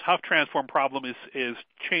do with this Huff transform problem is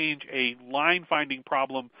change a line finding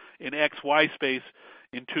problem in XY space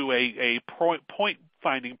into a point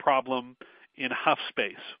finding problem in Huff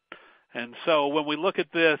space. And so when we look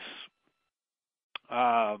at this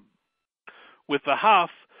with the Huff,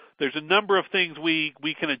 there's a number of things we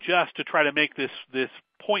can adjust to try to make this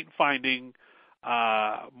point finding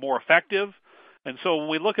more effective. And so when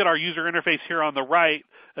we look at our user interface here on the right,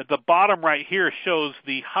 at the bottom right here shows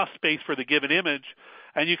the Huff space for the given image,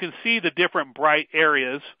 and you can see the different bright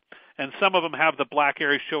areas, and some of them have the black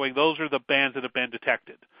areas showing those are the bands that have been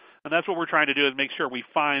detected. And that's what we're trying to do, is make sure we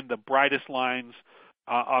find the brightest lines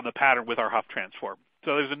on the pattern with our Huff transform.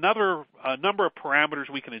 So there's a number of parameters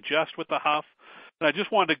we can adjust with the Huff, and I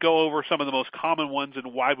just wanted to go over some of the most common ones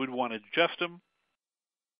and why we'd want to adjust them.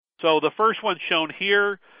 So the first one shown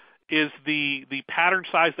here is the pattern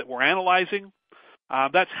size that we're analyzing.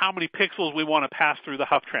 That's how many pixels we want to pass through the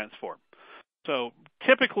Huff transform. So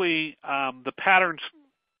typically, the patterns,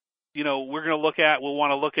 we'll want to look at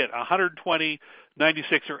 120,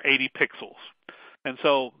 96, or 80 pixels. And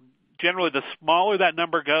so generally, the smaller that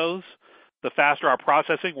number goes, the faster our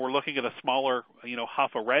processing. We're looking at a smaller,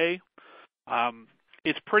 Huff array.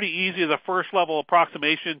 It's pretty easy as a first-level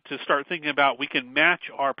approximation to start thinking about we can match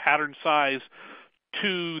our pattern size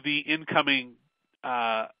to the incoming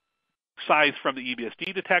size from the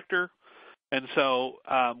EBSD detector. And so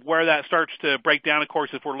where that starts to break down, of course,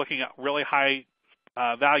 if we're looking at really high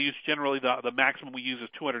values, generally the maximum we use is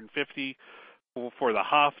 250 for the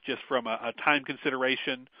Huff, just from a time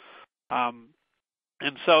consideration.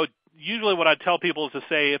 And so usually what I tell people is to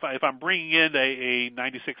say, if I'm bringing in a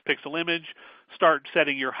 96 pixel image, start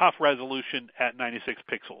setting your Huff resolution at 96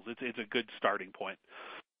 pixels. It's a good starting point.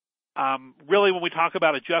 Really, when we talk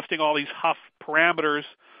about adjusting all these Huff parameters,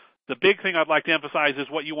 the big thing I'd like to emphasize is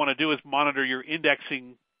what you want to do is monitor your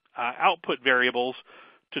indexing output variables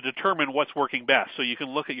to determine what's working best. So you can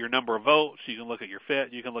look at your number of votes, you can look at your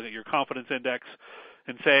fit, you can look at your confidence index,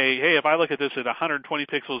 and say, hey, if I look at this at 120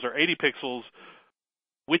 pixels or 80 pixels,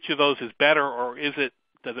 which of those is better, or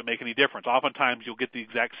does it make any difference? Oftentimes you'll get the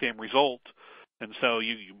exact same result, and so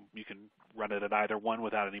you can run it at either one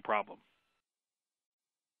without any problem.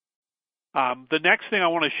 The next thing I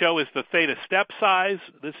want to show is the theta step size.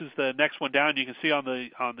 This is the next one down. You can see on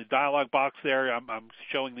the dialog box there. I'm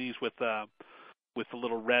showing these with the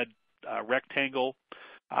little red rectangle.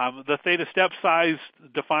 The theta step size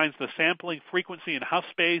defines the sampling frequency in Huff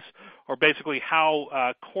space, or basically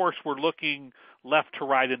how coarse we're looking left to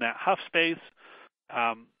right in that Huff space.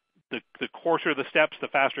 The coarser the steps, the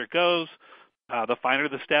faster it goes. The finer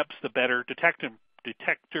the steps, the better detection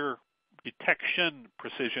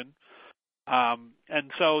precision.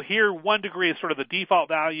 And so here, 1 degree is sort of the default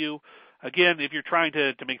value. Again, if you're trying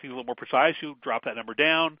to make things a little more precise, you drop that number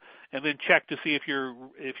down, and then check to see if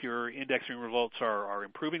your indexing results are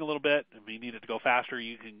improving a little bit. If you need it to go faster,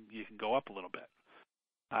 you can go up a little bit.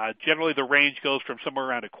 Generally, the range goes from somewhere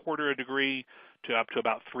around 1/4 degree to up to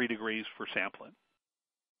about 3 degrees for sampling.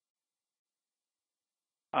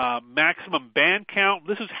 Maximum band count.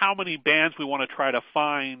 This is how many bands we want to try to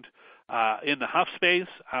find in the Huff space.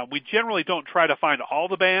 We generally don't try to find all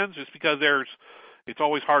the bands, just because it's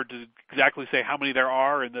always hard to exactly say how many there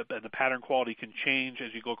are, and the pattern quality can change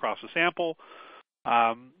as you go across the sample.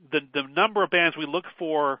 The number of bands we look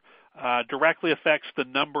for directly affects the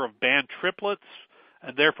number of band triplets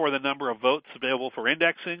and therefore the number of votes available for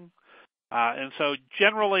indexing. And so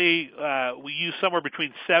generally, we use somewhere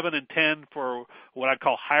between 7 and 10 for what I'd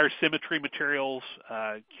call higher symmetry materials,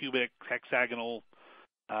 cubic, hexagonal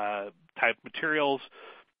type materials.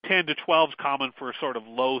 10 to 12 is common for sort of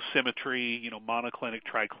low symmetry, monoclinic,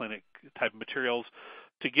 triclinic type materials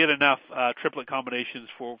to get enough triplet combinations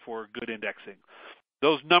for good indexing.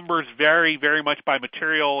 Those numbers vary very much by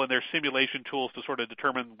material, and there's simulation tools to sort of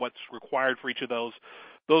determine what's required for each of those.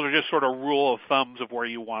 Those are just sort of rule of thumbs of where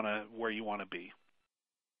you want to be.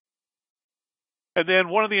 And then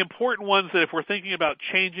one of the important ones that if we're thinking about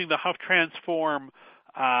changing the Huff transform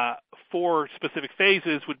for specific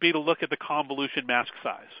phases would be to look at the convolution mask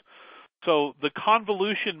size. So the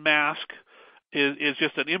convolution mask is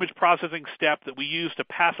just an image processing step that we use to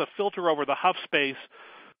pass a filter over the Huff space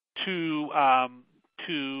to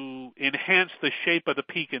enhance the shape of the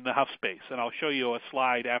peak in the Huff space. And I'll show you a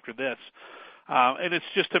slide after this. And it's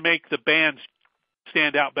just to make the bands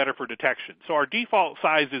stand out better for detection. So our default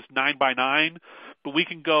size is 9 by 9, but we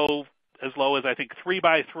can go as low as I think 3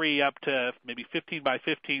 by 3 up to maybe 15 by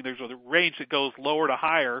 15. There's a range that goes lower to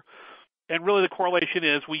higher. And really the correlation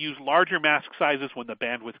is we use larger mask sizes when the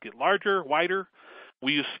bandwidth gets larger, wider.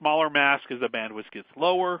 We use smaller masks as the bandwidth gets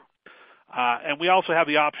lower. And we also have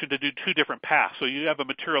the option to do 2 different paths. So you have a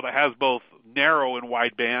material that has both narrow and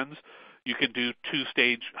wide bands. You can do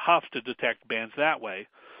 2-stage Huff to detect bands that way.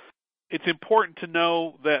 It's important to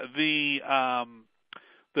know that the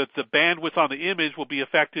bandwidth on the image will be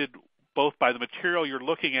affected both by the material you're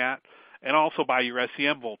looking at and also by your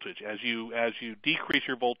SEM voltage. As you decrease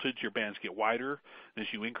your voltage, your bands get wider. As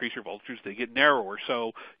you increase your voltage, they get narrower.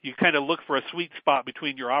 So you kind of look for a sweet spot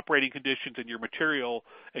between your operating conditions and your material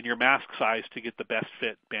and your mask size to get the best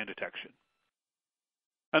fit band detection.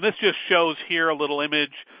 And this just shows here a little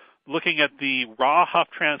image looking at the raw Huff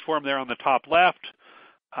transform there on the top left.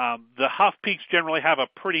 The Huff peaks generally have a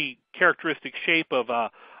pretty characteristic shape of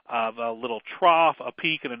a little trough, a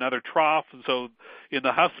peak, and another trough. And so in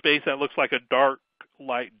the Huff space, that looks like a dark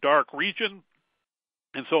region.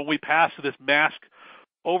 And so when we pass this mask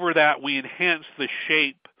over that, we enhance the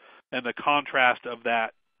shape and the contrast of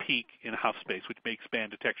that peak in Huff space, which makes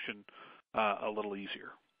band detection a little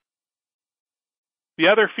easier. The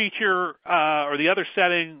other feature or the other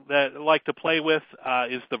setting that I like to play with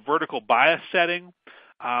is the vertical bias setting.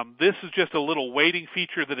 This is just a little weighting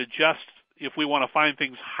feature that adjusts if we want to find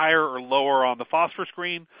things higher or lower on the phosphor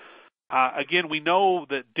screen. Again, we know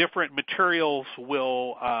that different materials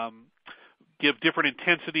will give different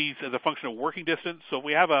intensities as a function of working distance. So if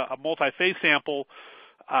we have a multi-phase sample,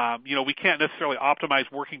 we can't necessarily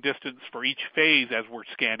optimize working distance for each phase as we're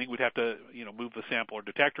scanning. We'd have to, move the sample or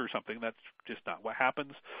detector or something. That's just not what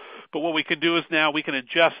happens. But what we can do is now we can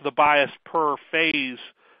adjust the bias per phase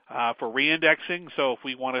for reindexing. So if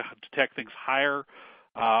we want to detect things higher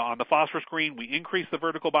on the phosphor screen, we increase the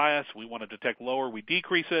vertical bias. We want to detect lower, we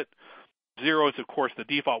decrease it. 0 is, of course, the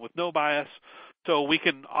default with no bias. So we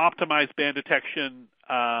can optimize band detection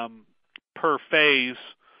per phase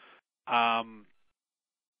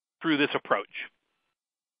through this approach.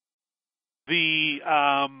 The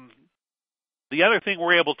other thing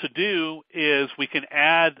we're able to do is we can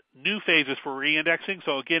add new phases for reindexing.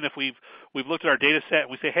 So again, if we've looked at our data set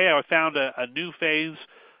and we say, hey, I found a new phase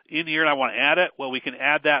in here and I want to add it, well, we can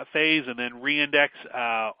add that phase and then reindex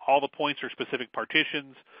all the points or specific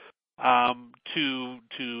partitions to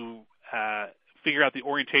figure out the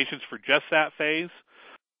orientations for just that phase.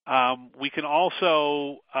 We can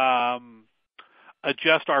also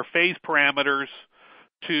adjust our phase parameters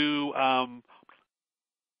to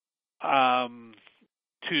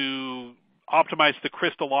optimize the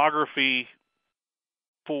crystallography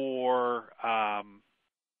for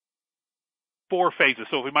phases.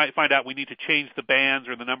 So if we might find out we need to change the bands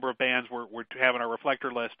or the number of bands we're having our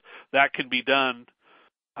reflector list, that can be done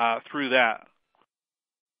through that.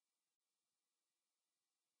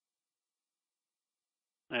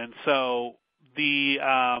 And so the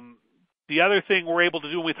other thing we're able to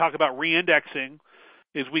do when we talk about reindexing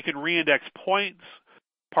is we can reindex points,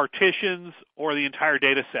 partitions, or the entire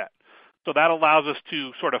data set. So that allows us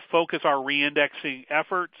to sort of focus our reindexing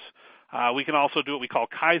efforts. We can also do what we call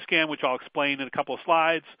chi-scan, which I'll explain in a couple of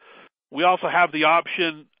slides. We also have the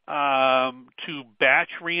option to batch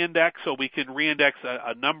reindex, so we can reindex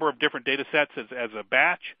a number of different data sets as a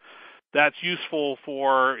batch. That's useful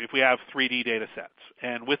for if we have 3D data sets.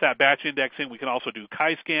 And with that batch indexing, we can also do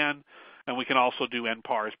chi-scan, and we can also do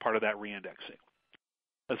NPAR as part of that reindexing.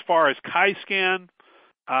 As far as chi-scan,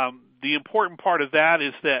 the important part of that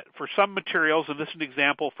is that for some materials, and this is an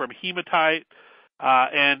example from hematite,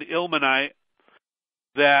 and ilmenite,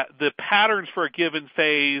 that the patterns for a given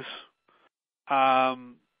phase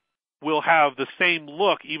will have the same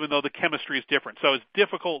look even though the chemistry is different. So it's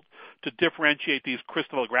difficult to differentiate these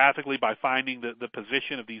crystallographically by finding the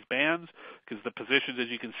position of these bands, because the positions, as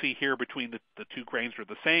you can see here, between the two grains are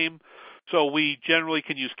the same. So we generally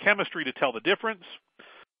can use chemistry to tell the difference.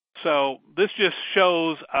 So this just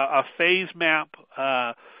shows a phase map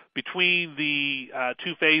between the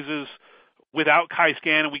two phases without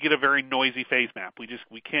chi-scan, and we get a very noisy phase map.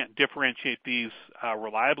 We can't differentiate these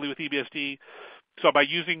reliably with EBSD. So by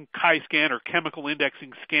using chi-scan or chemical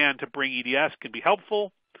indexing scan to bring EDS can be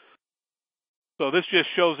helpful. So this just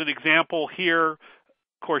shows an example here. Of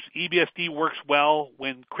course, EBSD works well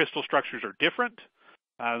when crystal structures are different.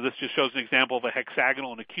 This just shows an example of a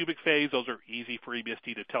hexagonal and a cubic phase. Those are easy for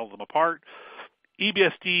EBSD to tell them apart.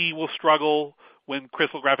 EBSD will struggle when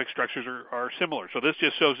crystallographic structures are similar. So this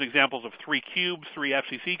just shows examples of three cubes, three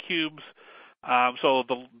FCC cubes. So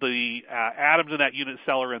the atoms in that unit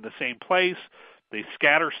cell are in the same place. They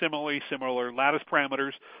scatter similarly, similar lattice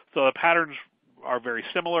parameters. So the patterns are very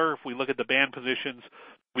similar. If we look at the band positions,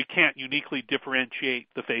 we can't uniquely differentiate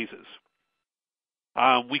the phases.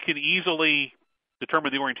 We can easily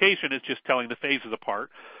determine the orientation. It's just telling the phases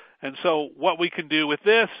apart. And so what we can do with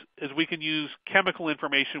this is we can use chemical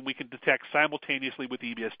information we can detect simultaneously with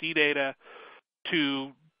EBSD data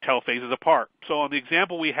to tell phases apart. So on the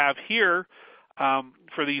example we have here,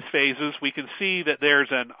 for these phases, we can see that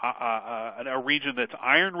there's a region that's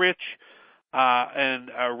iron-rich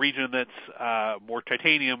and a region that's more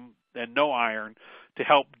titanium and no iron to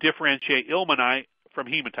help differentiate ilmenite from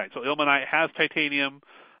hematite. So ilmenite has titanium,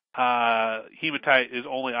 hematite is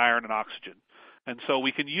only iron and oxygen. And so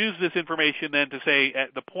we can use this information then to say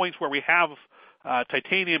at the points where we have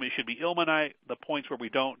titanium, it should be ilmenite. The points where we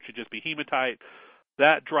don't should just be hematite.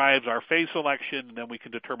 That drives our phase selection, and then we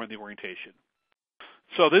can determine the orientation.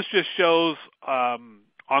 So this just shows, on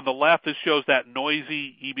the left, this shows that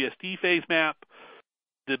noisy EBSD phase map.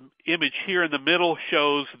 The image here in the middle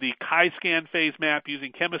shows the chi-scan phase map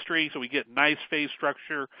using chemistry, so we get nice phase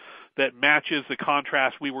structure that matches the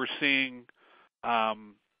contrast we were seeing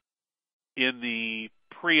in the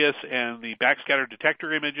PRIAS and the backscatter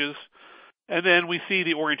detector images. And then we see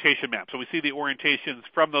the orientation map. So we see the orientations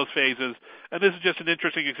from those phases. And this is just an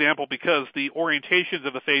interesting example because the orientations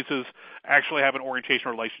of the phases actually have an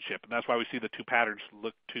orientation relationship. And that's why we see the two patterns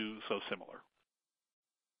look so similar.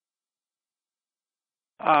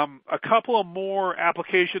 A couple of more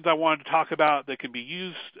applications I wanted to talk about that can be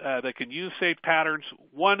used, that can use saved patterns.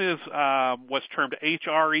 One is what's termed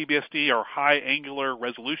HR-EBSD, or high angular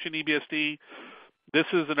resolution EBSD. This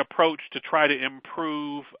is an approach to try to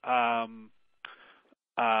improve the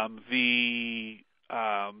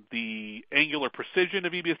angular precision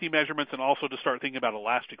of EBSD measurements, and also to start thinking about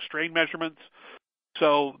elastic strain measurements.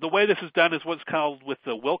 So the way this is done is what's called with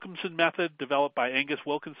the Wilkinson method, developed by Angus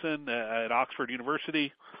Wilkinson at Oxford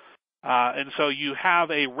University. And so you have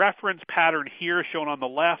a reference pattern here shown on the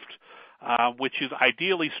left, which is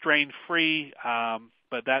ideally strain-free,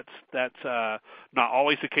 but that's not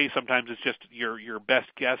always the case. Sometimes it's just your best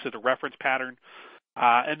guess at a reference pattern.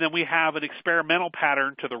 And then we have an experimental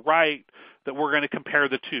pattern to the right that we're going to compare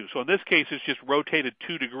the two. So in this case, it's just rotated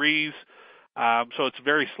 2 degrees. So it's a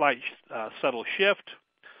very slight, subtle shift.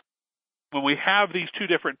 When we have these two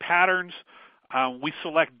different patterns, we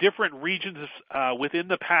select different regions within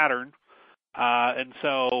the pattern. And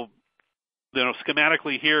so,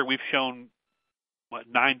 schematically here, we've shown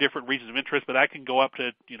 9 different regions of interest, but that can go up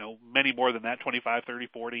to, many more than that, 25, 30,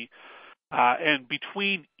 40. And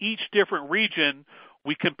between each different region,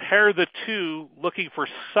 we compare the two, looking for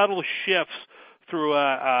subtle shifts through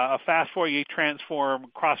a fast Fourier transform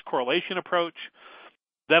cross-correlation approach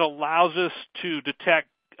that allows us to detect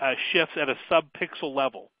shifts at a sub-pixel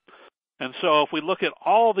level. And so if we look at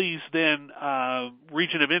all these then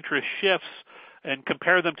region of interest shifts and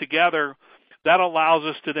compare them together, that allows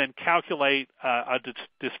us to then calculate a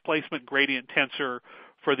displacement gradient tensor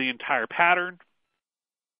for the entire pattern.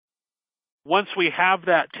 Once we have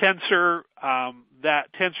that tensor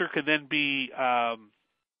can then be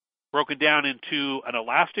broken down into an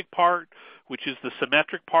elastic part, which is the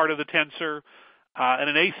symmetric part of the tensor, and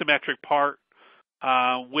an asymmetric part,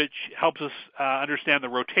 which helps us understand the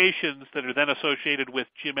rotations that are then associated with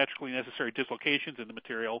geometrically necessary dislocations in the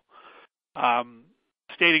material,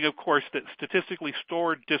 stating, of course, that statistically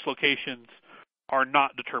stored dislocations are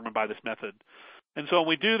not determined by this method. And so when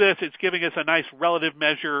we do this, it's giving us a nice relative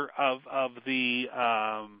measure of the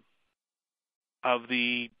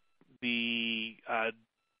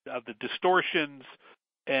distortions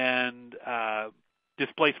and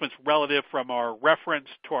displacements relative from our reference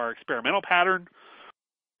to our experimental pattern.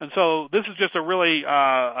 And so this is just a really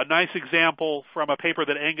a nice example from a paper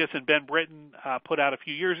that Angus and Ben Britton put out a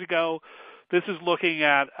few years ago. This is looking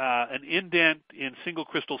at an indent in single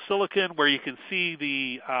crystal silicon where you can see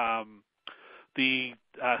the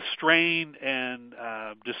strain and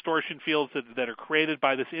distortion fields that are created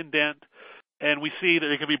by this indent. And we see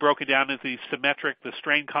that it can be broken down into the symmetric, the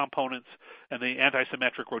strain components, and the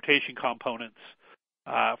antisymmetric rotation components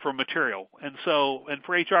for material. And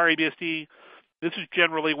for HR-EBSD, this is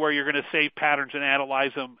generally where you're going to save patterns and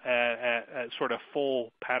analyze them at sort of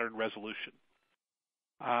full pattern resolution.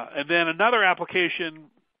 And then another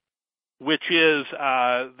application, which is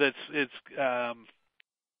kind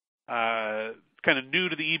of new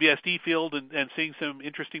to the EBSD field and seeing some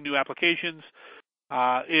interesting new applications,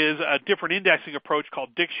 is a different indexing approach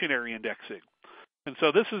called dictionary indexing. And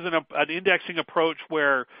so this is an indexing approach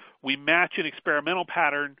where we match an experimental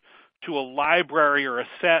pattern to a library or a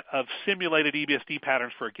set of simulated EBSD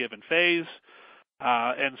patterns for a given phase.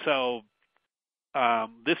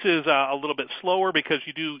 This is a little bit slower because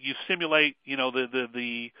you simulate,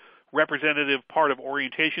 the representative part of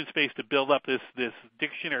orientation space to build up this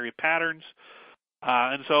dictionary of patterns.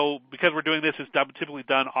 And so because we're doing this, it's typically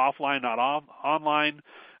done offline, not online.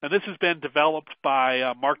 And this has been developed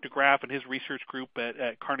by Mark DeGraff and his research group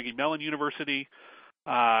at Carnegie Mellon University.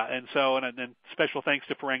 And then special thanks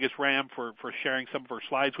to Ferengus Ram for sharing some of her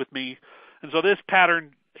slides with me. And so this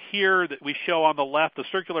pattern here that we show on the left, the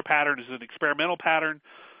circular pattern, is an experimental pattern.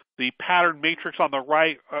 The pattern matrix on the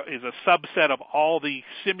right is a subset of all the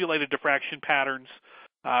simulated diffraction patterns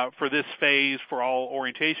for this phase for all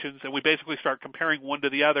orientations. And we basically start comparing one to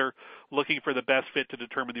the other, looking for the best fit to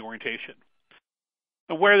determine the orientation.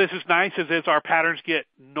 And where this is nice is as our patterns get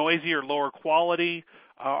noisy or lower quality,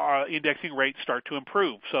 our indexing rates start to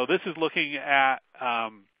improve. So this is looking at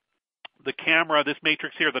the camera. This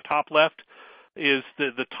matrix here, the top left, is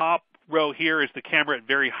the top row here is the camera at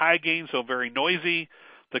very high gain, so very noisy.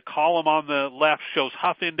 The column on the left shows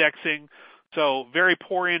Huff indexing, so very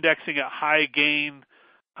poor indexing at high gain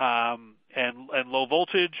and low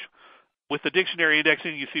voltage. With the dictionary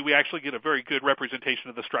indexing, you see we actually get a very good representation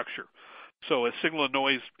of the structure. So as signal to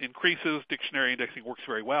noise increases, dictionary indexing works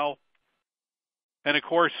very well. And of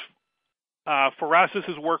course, for us, this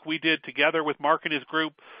is work we did together with Mark and his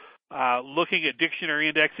group, looking at dictionary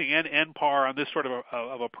indexing and NPAR on this sort of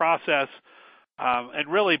a process.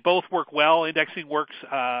 And really both work well. Indexing works,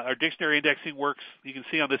 or dictionary indexing works, you can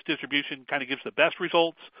see on this distribution, kind of gives the best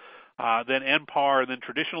results, then NPAR, then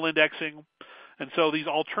traditional indexing. And so these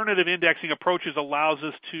alternative indexing approaches allows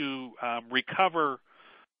us to recover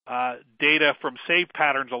data from saved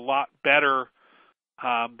patterns a lot better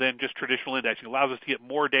than just traditional indexing. It allows us to get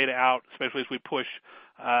more data out, especially as we push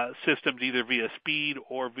systems either via speed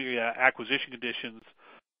or via acquisition conditions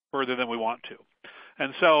further than we want to.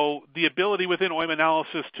 And so the ability within OIM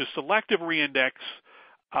analysis to selective reindex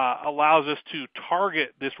allows us to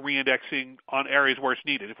target this reindexing on areas where it's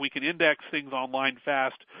needed. If we can index things online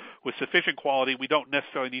fast with sufficient quality, we don't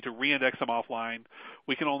necessarily need to reindex them offline.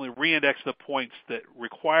 We can only reindex the points that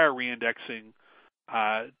require reindexing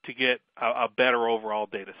to get a better overall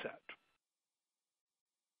data set.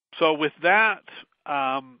 So with that,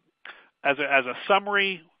 as a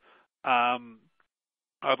summary,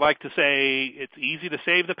 I'd like to say it's easy to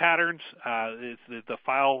save the patterns. The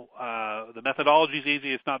file, the methodology is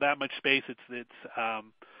easy. It's not that much space.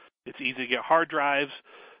 It's easy to get hard drives.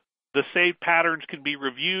 The saved patterns can be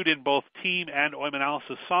reviewed in both team and OIM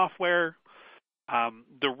analysis software.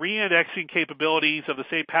 The reindexing capabilities of the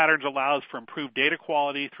saved patterns allows for improved data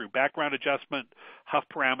quality through background adjustment, Huff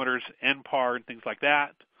parameters, NPAR, and things like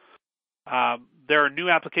that. There are new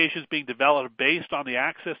applications being developed based on the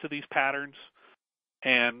access to these patterns.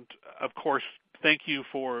 And of course, thank you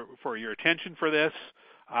for your attention for this.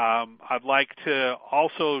 I'd like to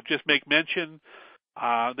also just make mention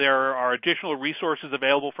there are additional resources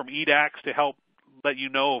available from EDAX to help let you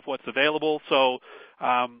know of what's available. So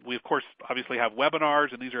we, of course, obviously have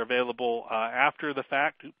webinars, and these are available after the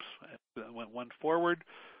fact. Oops, I went one forward.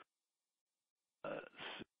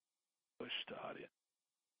 Push to audience.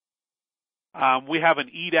 We have an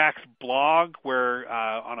EDAX blog where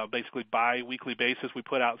on a basically bi-weekly basis we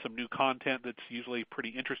put out some new content that's usually pretty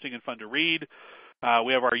interesting and fun to read.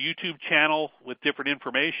 We have our YouTube channel with different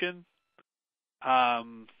information.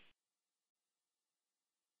 And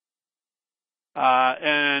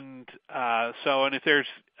if there's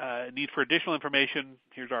a need for additional information,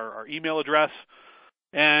 here's our email address.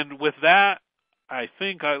 And with that, I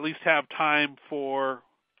think I at least have time for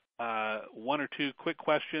one or two quick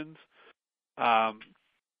questions. And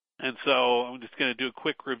And so I'm just going to do a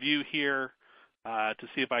quick review here to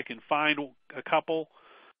see if I can find a couple.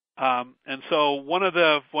 And so one of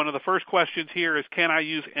the first questions here is, can I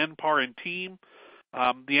use NPAR in team?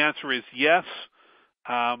 The answer is yes.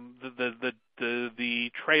 The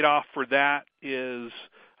trade-off for that is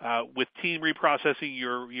with team reprocessing,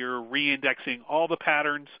 you're re-indexing all the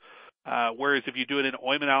patterns, whereas if you do it in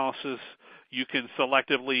OIM analysis, you can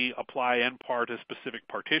selectively apply NPAR to specific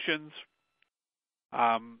partitions.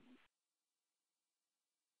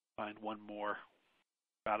 Find one more,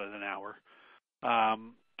 about an hour.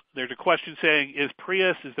 There's a question saying, is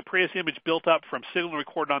the PRIAS image built up from signal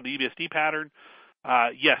recorded on the EBSD pattern?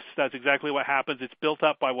 Yes, that's exactly what happens. It's built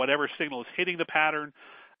up by whatever signal is hitting the pattern,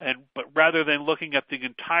 but rather than looking at the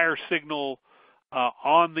entire signal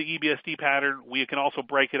on the EBSD pattern, we can also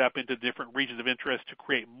break it up into different regions of interest to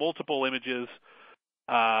create multiple images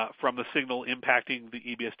from the signal impacting the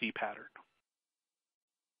EBSD pattern.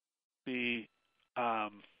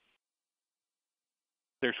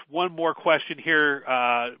 There's one more question here,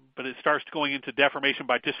 but it starts going into deformation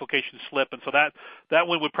by dislocation slip, and so that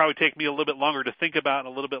one would probably take me a little bit longer to think about and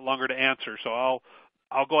a little bit longer to answer. So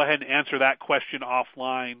I'll go ahead and answer that question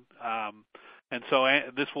offline, and so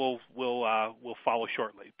this will follow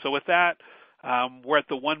shortly. So with that, we're at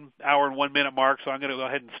the 1 hour and 1 minute mark, so I'm going to go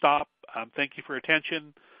ahead and stop. Thank you for your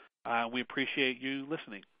attention. We appreciate you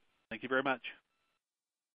listening. Thank you very much.